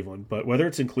be in Cleveland, but whether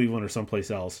it's in Cleveland or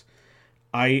someplace else,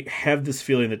 I have this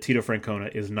feeling that Tito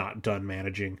Francona is not done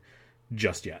managing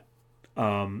just yet.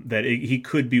 He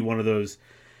could be one of those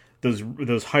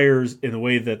hires in the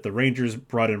way that the Rangers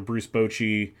brought in Bruce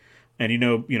Bochy, and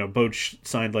Boch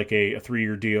signed like a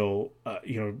 3-year deal.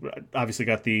 Obviously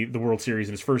got the World Series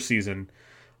in his first season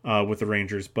with the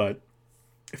Rangers, but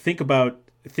think about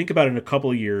in a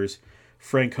couple of years,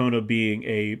 Francona being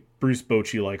a Bruce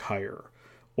Bochy like hire,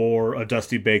 or a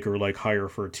Dusty Baker like hire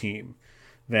for a team.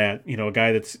 That, a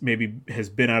guy that's maybe has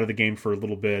been out of the game for a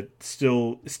little bit,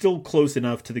 still close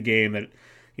enough to the game that,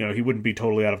 he wouldn't be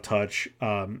totally out of touch,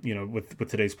 with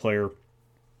today's player.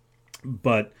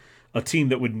 But a team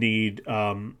that would need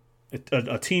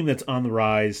a team that's on the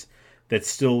rise that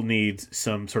still needs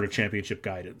some sort of championship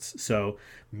guidance. So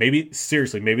maybe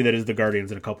that is the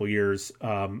Guardians in a couple years.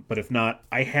 But if not,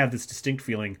 I have this distinct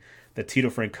feeling that Tito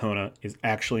Francona is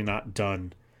actually not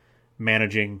done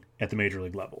managing at the major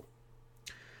league level.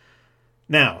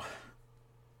 Now,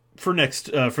 for next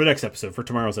episode, for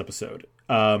tomorrow's episode,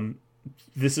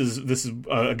 this is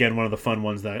again one of the fun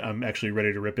ones that I'm actually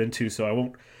ready to rip into. So I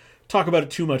won't talk about it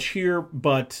too much here.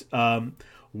 But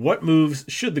what moves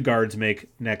should the Guards make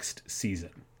next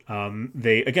season?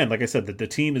 They, again, like I said, the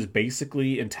team is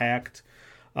basically intact,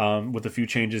 with a few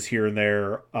changes here and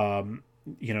there. A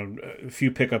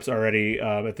few pickups already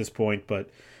at this point, but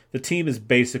the team is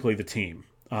basically the team.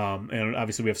 And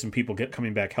obviously we have some people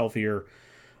coming back healthier.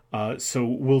 So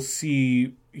we'll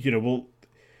see,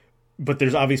 but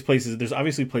there's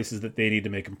obviously places that they need to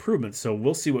make improvements. So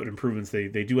we'll see what improvements they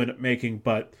do end up making,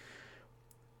 but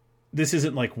this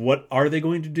isn't like, what are they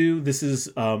going to do? This is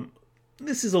a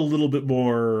little bit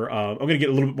more, I'm going to get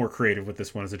a little bit more creative with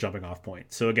this one as a jumping off point.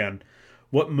 So again,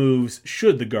 what moves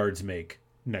should the Guards make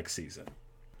next season?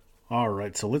 All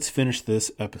right, so let's finish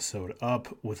this episode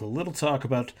up with a little talk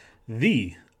about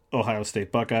the Ohio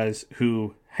State Buckeyes,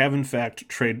 who have in fact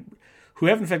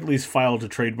at least filed to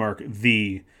trademark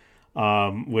the,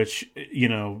 which,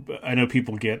 I know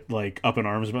people get like up in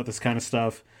arms about this kind of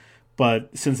stuff, but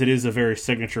since it is a very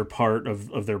signature part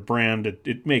of their brand,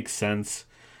 it makes sense,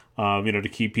 to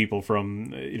keep people from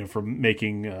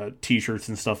making t-shirts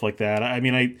and stuff like that. I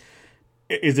mean,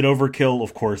 is it overkill?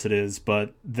 Of course it is,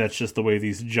 but that's just the way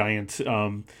these giant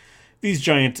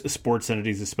sports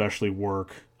entities especially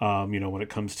work, when it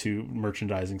comes to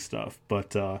merchandising stuff.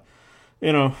 But,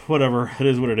 whatever. It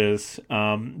is what it is.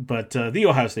 But the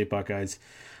Ohio State Buckeyes,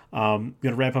 going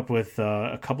to wrap up with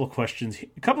a couple of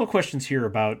questions here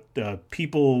about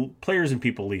players and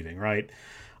people leaving, right?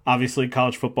 Obviously,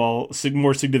 college football,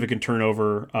 more significant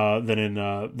turnover than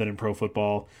in pro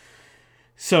football.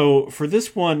 So for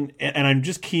this one, and I'm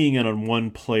just keying in on one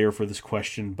player for this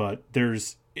question, but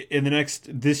there's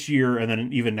this year and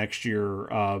then even next year,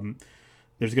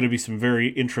 there's going to be some very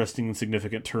interesting and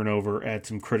significant turnover at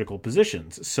some critical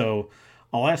positions. So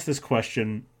I'll ask this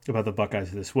question about the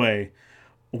Buckeyes this way.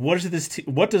 What does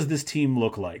this team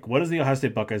look like? What does the Ohio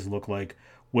State Buckeyes look like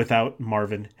without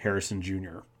Marvin Harrison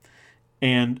Jr.?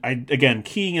 And again,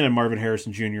 keying in on Marvin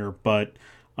Harrison Jr., but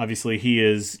obviously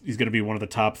he's going to be one of the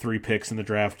top 3 picks in the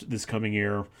draft this coming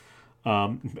year.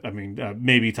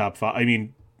 Maybe top 5. I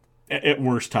mean, at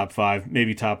worst top 5,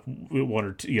 maybe top 1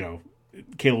 or 2.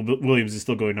 Caleb Williams is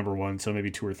still going number 1, so maybe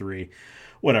 2 or 3,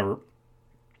 whatever.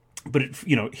 But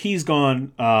he's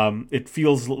gone. It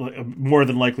feels more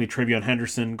than likely Travion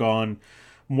Henderson gone.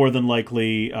 More than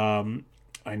likely,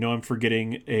 I know I'm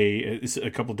forgetting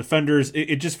a couple of defenders.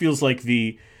 It just feels like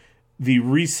the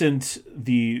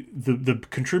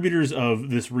contributors of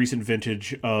this recent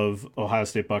vintage of Ohio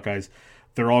State Buckeyes,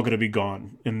 they're all going to be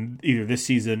gone in either this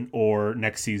season or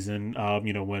next season.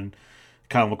 When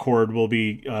Kyle McCord will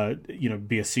be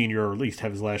a senior, or at least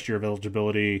have his last year of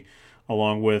eligibility,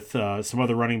 along with some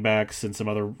other running backs and some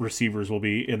other receivers will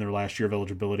be in their last year of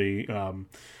eligibility.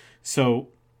 So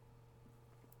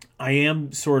I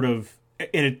am sort of,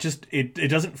 and it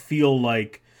doesn't feel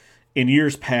like in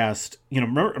years past,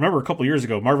 remember a couple of years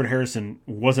ago, Marvin Harrison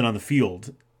wasn't on the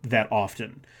field that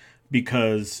often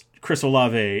because Chris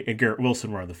Olave and Garrett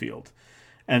Wilson were on the field.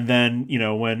 And then,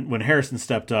 when Harrison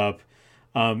stepped up,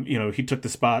 he took the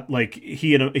spot, like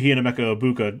he and Emeka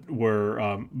Ibuka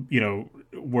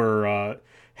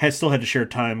still had to share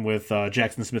time with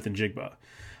Jackson Smith and Jigba.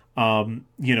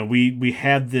 We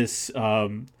had this,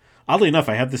 oddly enough,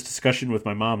 I had this discussion with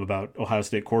my mom about Ohio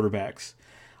State quarterbacks,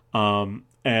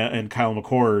 and Kyle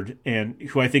McCord, and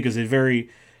who I think is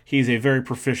he's a very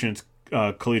proficient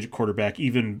collegiate quarterback,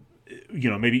 even,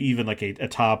 maybe even like a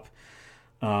top,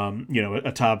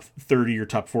 a top 30 or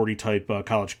top 40 type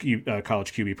college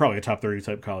QB, probably a top 30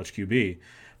 type college QB.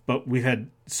 But we've had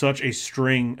such a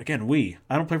string. Again,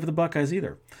 I don't play for the Buckeyes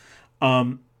either.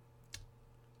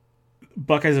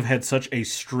 Buckeyes have had such a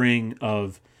string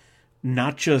of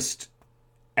not just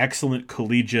excellent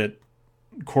collegiate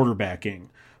quarterbacking,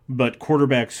 but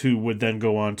quarterbacks who would then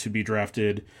go on to be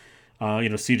drafted.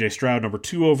 C.J. Stroud, number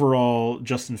 2 overall.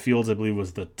 Justin Fields, I believe,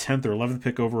 was the 10th or 11th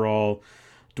pick overall.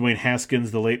 Dwayne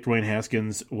Haskins, the late Dwayne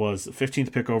Haskins, was the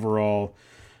 15th pick overall.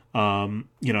 I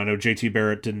know J.T.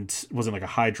 Barrett wasn't like a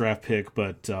high draft pick,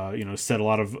 but set a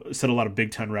lot of Big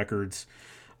Ten records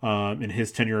in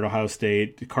his tenure at Ohio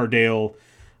State. Cardale,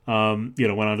 went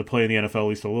on to play in the NFL at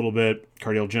least a little bit.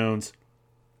 Cardale Jones.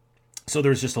 So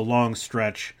there's just a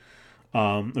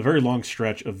very long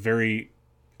stretch of very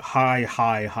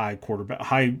high quarterback,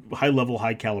 high level,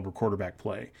 high caliber quarterback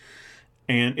play.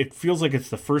 And it feels like it's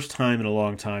the first time in a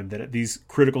long time that at these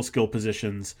critical skill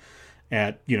positions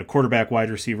at, quarterback, wide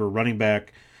receiver, running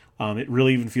back, it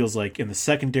really even feels like in the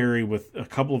secondary, with a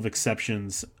couple of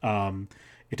exceptions,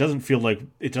 it doesn't feel like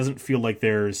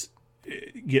there's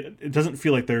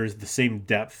the same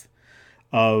depth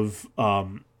of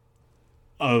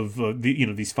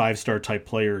these 5-star type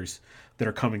players that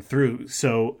are coming through.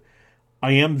 So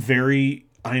I am very,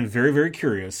 very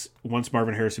curious once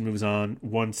Marvin Harrison moves on,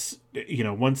 once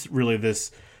really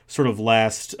this sort of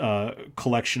last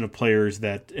collection of players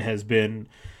that has been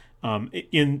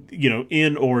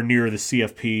in or near the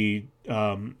CFP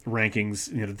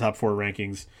rankings, the top 4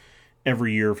 rankings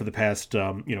every year for the past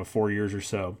 4 years or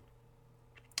so.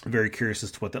 I'm very curious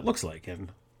as to what that looks like,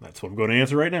 and that's what I'm going to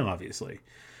answer right now, obviously.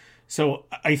 So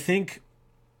I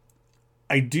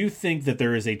do think that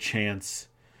there is a chance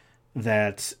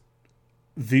that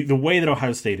the way that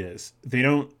Ohio State is, they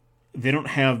don't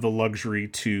have the luxury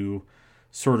to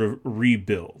sort of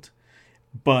rebuild.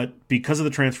 But because of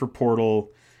the transfer portal,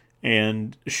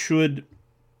 and should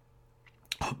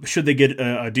they get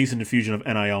a decent infusion of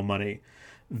NIL money,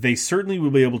 they certainly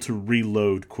will be able to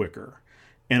reload quicker.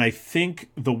 And I think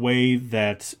the way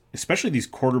that, especially these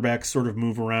quarterbacks sort of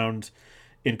move around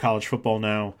in college football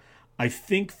now, I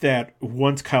think that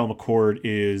once Kyle McCord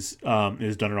is done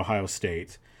at Ohio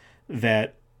State,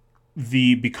 that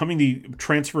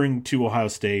transferring to Ohio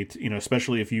State,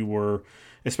 especially if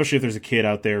there's a kid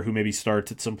out there who maybe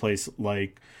starts at some place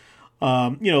like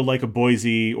like a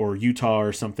Boise or Utah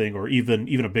or something, or even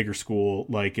a bigger school,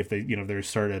 like if they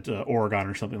start at Oregon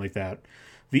or something like that,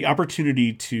 the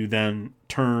opportunity to then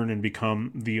turn and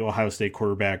become the Ohio State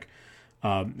quarterback,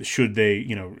 should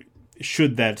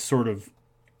that sort of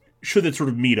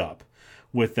meet up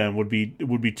with them, would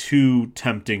be too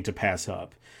tempting to pass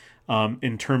up,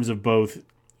 in terms of both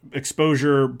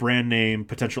exposure, brand name,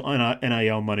 potential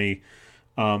NIL money.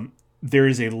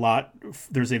 There's a lot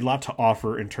to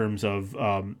offer in terms of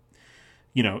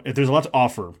there's a lot to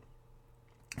offer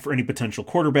for any potential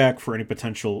quarterback, for any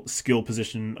potential skill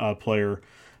position player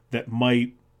that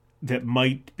might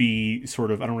be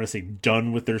sort of, I don't want to say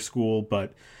done with their school,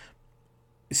 but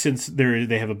since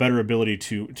they have a better ability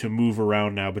to move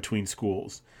around now between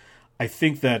schools, I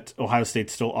think that Ohio State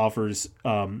still offers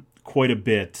quite a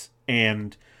bit,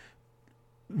 and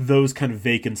those kind of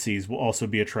vacancies will also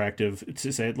be attractive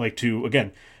to say,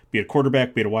 again, be a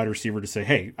quarterback, be a wide receiver, to say,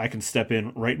 hey, I can step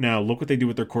in right now. Look what they do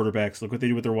with their quarterbacks. Look what they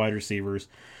do with their wide receivers.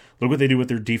 Look what they do with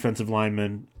their defensive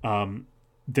linemen.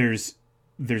 There's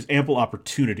ample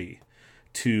opportunity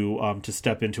to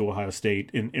step into Ohio State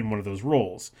in one of those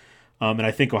roles. And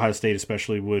I think Ohio State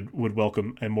especially would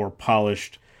welcome a more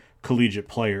polished collegiate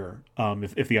player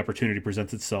if the opportunity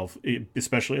presents itself,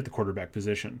 especially at the quarterback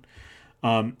position.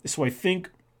 So I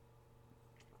think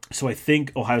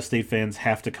Ohio State fans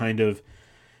have to kind of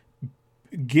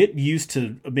get used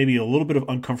to maybe a little bit of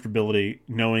uncomfortability,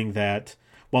 knowing that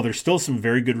while there's still some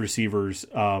very good receivers,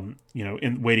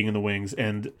 waiting in the wings,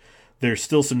 and there's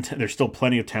still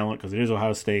plenty of talent because it is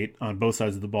Ohio State on both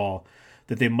sides of the ball,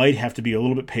 that they might have to be a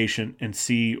little bit patient and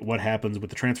see what happens with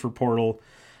the transfer portal,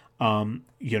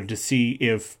 to see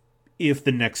if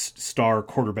the next star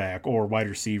quarterback or wide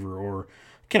receiver, or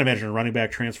can't imagine a running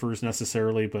back transfers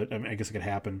necessarily, but I guess it could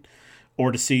happen,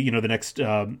 or to see the next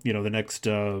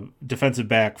defensive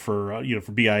back for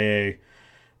BIA,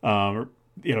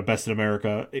 Best in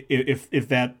America, if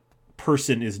that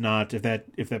person is not, if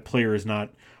that player is not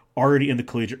already in the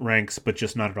collegiate ranks but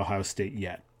just not at Ohio State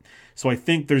yet. So I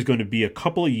think there's going to be a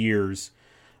couple of years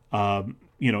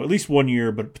at least 1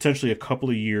 year, but potentially a couple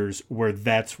of years where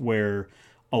that's where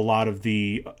a lot of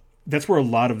the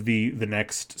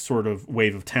next sort of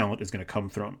wave of talent is going to come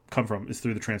from is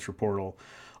through the transfer portal,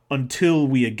 until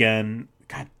we again,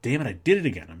 God damn it, I did it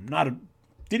again.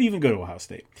 Didn't even go to Ohio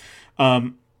State.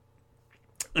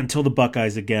 Until the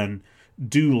Buckeyes again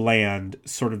do land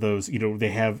sort of those, they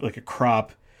have like a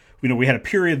crop. We had a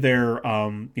period there,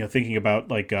 thinking about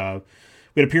like, we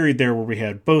had a period there where we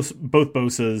had both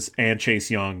Bosa's and Chase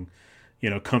Young,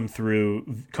 come through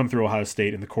Ohio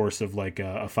State in the course of like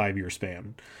a 5-year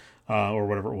span, or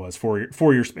whatever it was,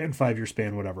 4-year span, 5-year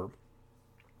span, whatever.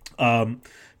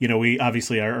 We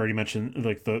obviously, I already mentioned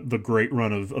like the great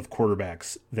run of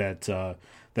quarterbacks that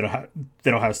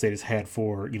Ohio State has had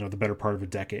for, the better part of a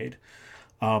decade.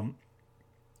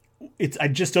 I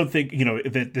just don't think,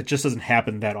 that just doesn't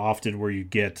happen that often where you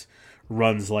get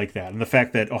runs like that. And the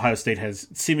fact that Ohio State has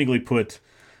seemingly put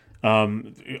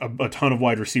a ton of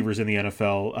wide receivers in the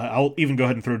NFL. I'll even go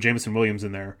ahead and throw Jameson Williams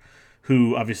in there,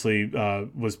 who obviously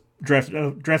was drafted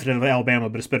out of Alabama,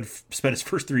 but has spent his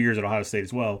first 3 years at Ohio State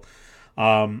as well.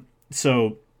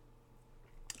 So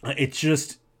it's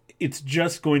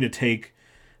just going to take.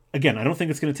 Again, I don't think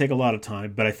it's going to take a lot of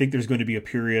time, but I think there's going to be a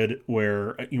period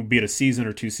where, be it a season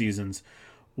or 2 seasons,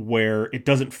 where it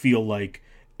doesn't feel like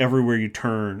everywhere you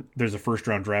turn there's a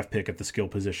first-round draft pick at the skill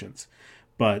positions.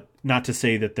 But not to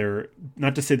say that they're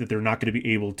not going to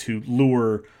be able to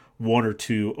lure one or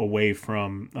two away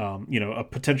from, a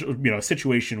potential, a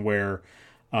situation where,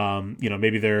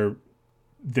 maybe they're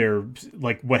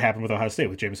like what happened with Ohio State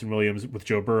with Jameson Williams, with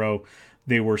Joe Burrow.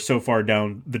 They were so far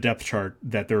down the depth chart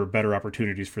that there were better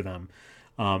opportunities for them.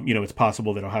 It's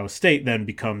possible that Ohio State then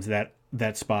becomes that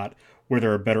spot where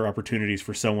there are better opportunities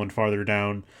for someone farther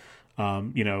down,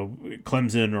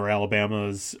 Clemson or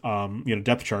Alabama's,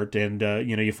 depth chart, and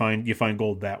you find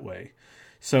gold that way.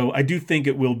 So I do think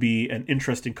it will be an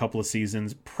interesting couple of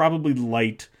seasons, probably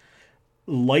light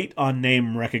on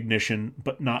name recognition,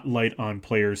 but not light on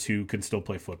players who can still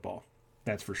play football.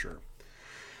 That's for sure.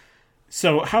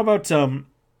 So how about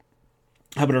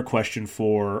our question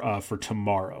for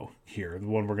tomorrow here? The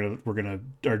one we're gonna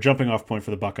our jumping off point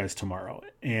for the Buckeyes tomorrow.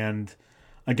 And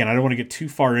again, I don't want to get too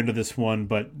far into this one,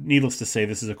 but needless to say,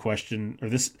 this is a question, or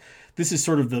this is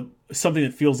sort of something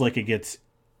that feels like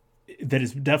that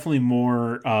is definitely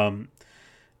more.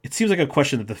 It seems like a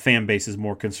question that the fan base is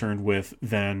more concerned with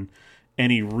than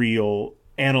any real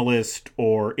analyst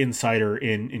or insider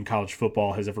in college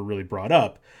football has ever really brought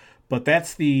up. But that's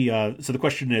so the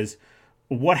question is,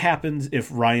 what happens if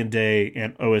Ryan Day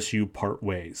and OSU part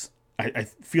ways? I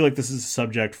feel like this is a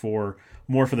subject more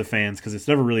for the fans, because it's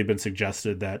never really been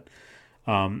suggested that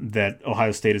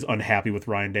Ohio State is unhappy with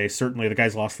Ryan Day. Certainly the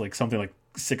guy's lost something like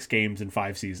 6 games in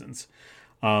 5 seasons.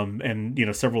 And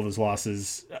several of those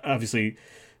losses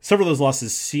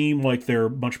seem like they're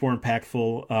much more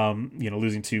impactful,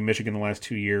 losing to Michigan the last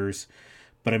 2 years.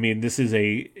 But I mean, this is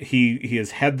he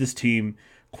has had this team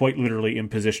quite literally in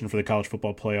position for the college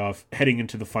football playoff heading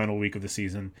into the final week of the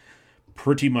season,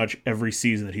 pretty much every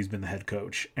season that he's been the head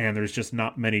coach. And there's just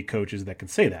not many coaches that can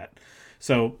say that.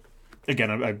 So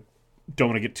again, I don't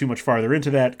want to get too much farther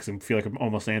into that because I feel like I'm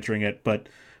almost answering it. But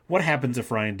what happens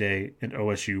if Ryan Day and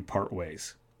OSU part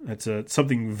ways? That's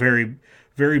something very,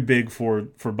 very big for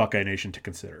Buckeye Nation to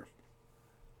consider.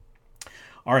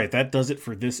 All right, that does it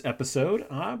for this episode.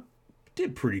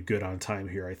 Did pretty good on time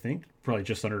here, I think. Probably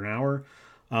just under an hour.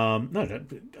 I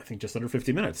think just under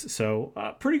 50 minutes. So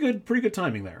pretty good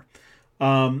timing there.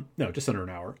 No, just under an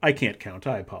hour. I can't count.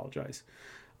 I apologize.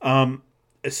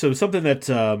 So something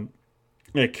that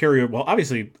carry. Well,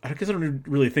 obviously, I guess I don't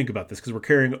really think about this because we're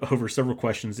carrying over several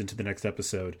questions into the next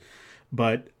episode.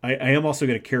 But I am also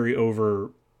going to carry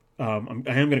over. I am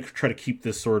going to try to keep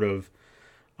this sort of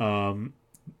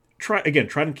try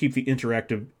to keep the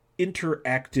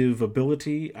interactive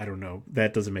ability. I don't know.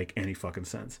 That doesn't make any fucking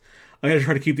sense. I'm going to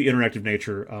try to keep the interactive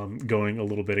nature going a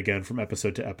little bit again from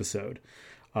episode to episode.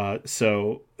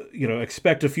 So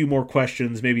expect a few more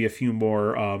questions, maybe a few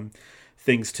more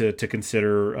things to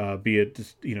consider, be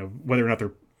it whether or not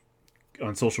they're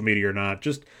on social media or not.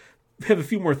 Just have a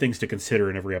few more things to consider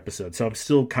in every episode. So I'm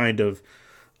still kind of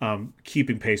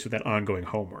keeping pace with that ongoing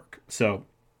homework. So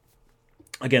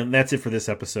again, that's it for this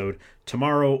episode.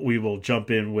 Tomorrow we will jump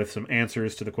in with some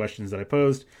answers to the questions that I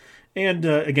posed. And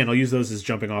again, I'll use those as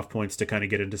jumping off points to kind of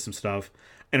get into some stuff.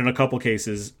 And in a couple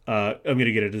cases, I'm going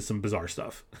to get into some bizarre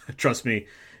stuff. Trust me,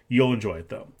 you'll enjoy it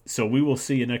though. So we will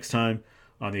see you next time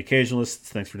on The Occasionalists.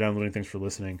 Thanks for downloading. Thanks for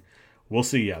listening. We'll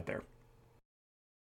see you out there.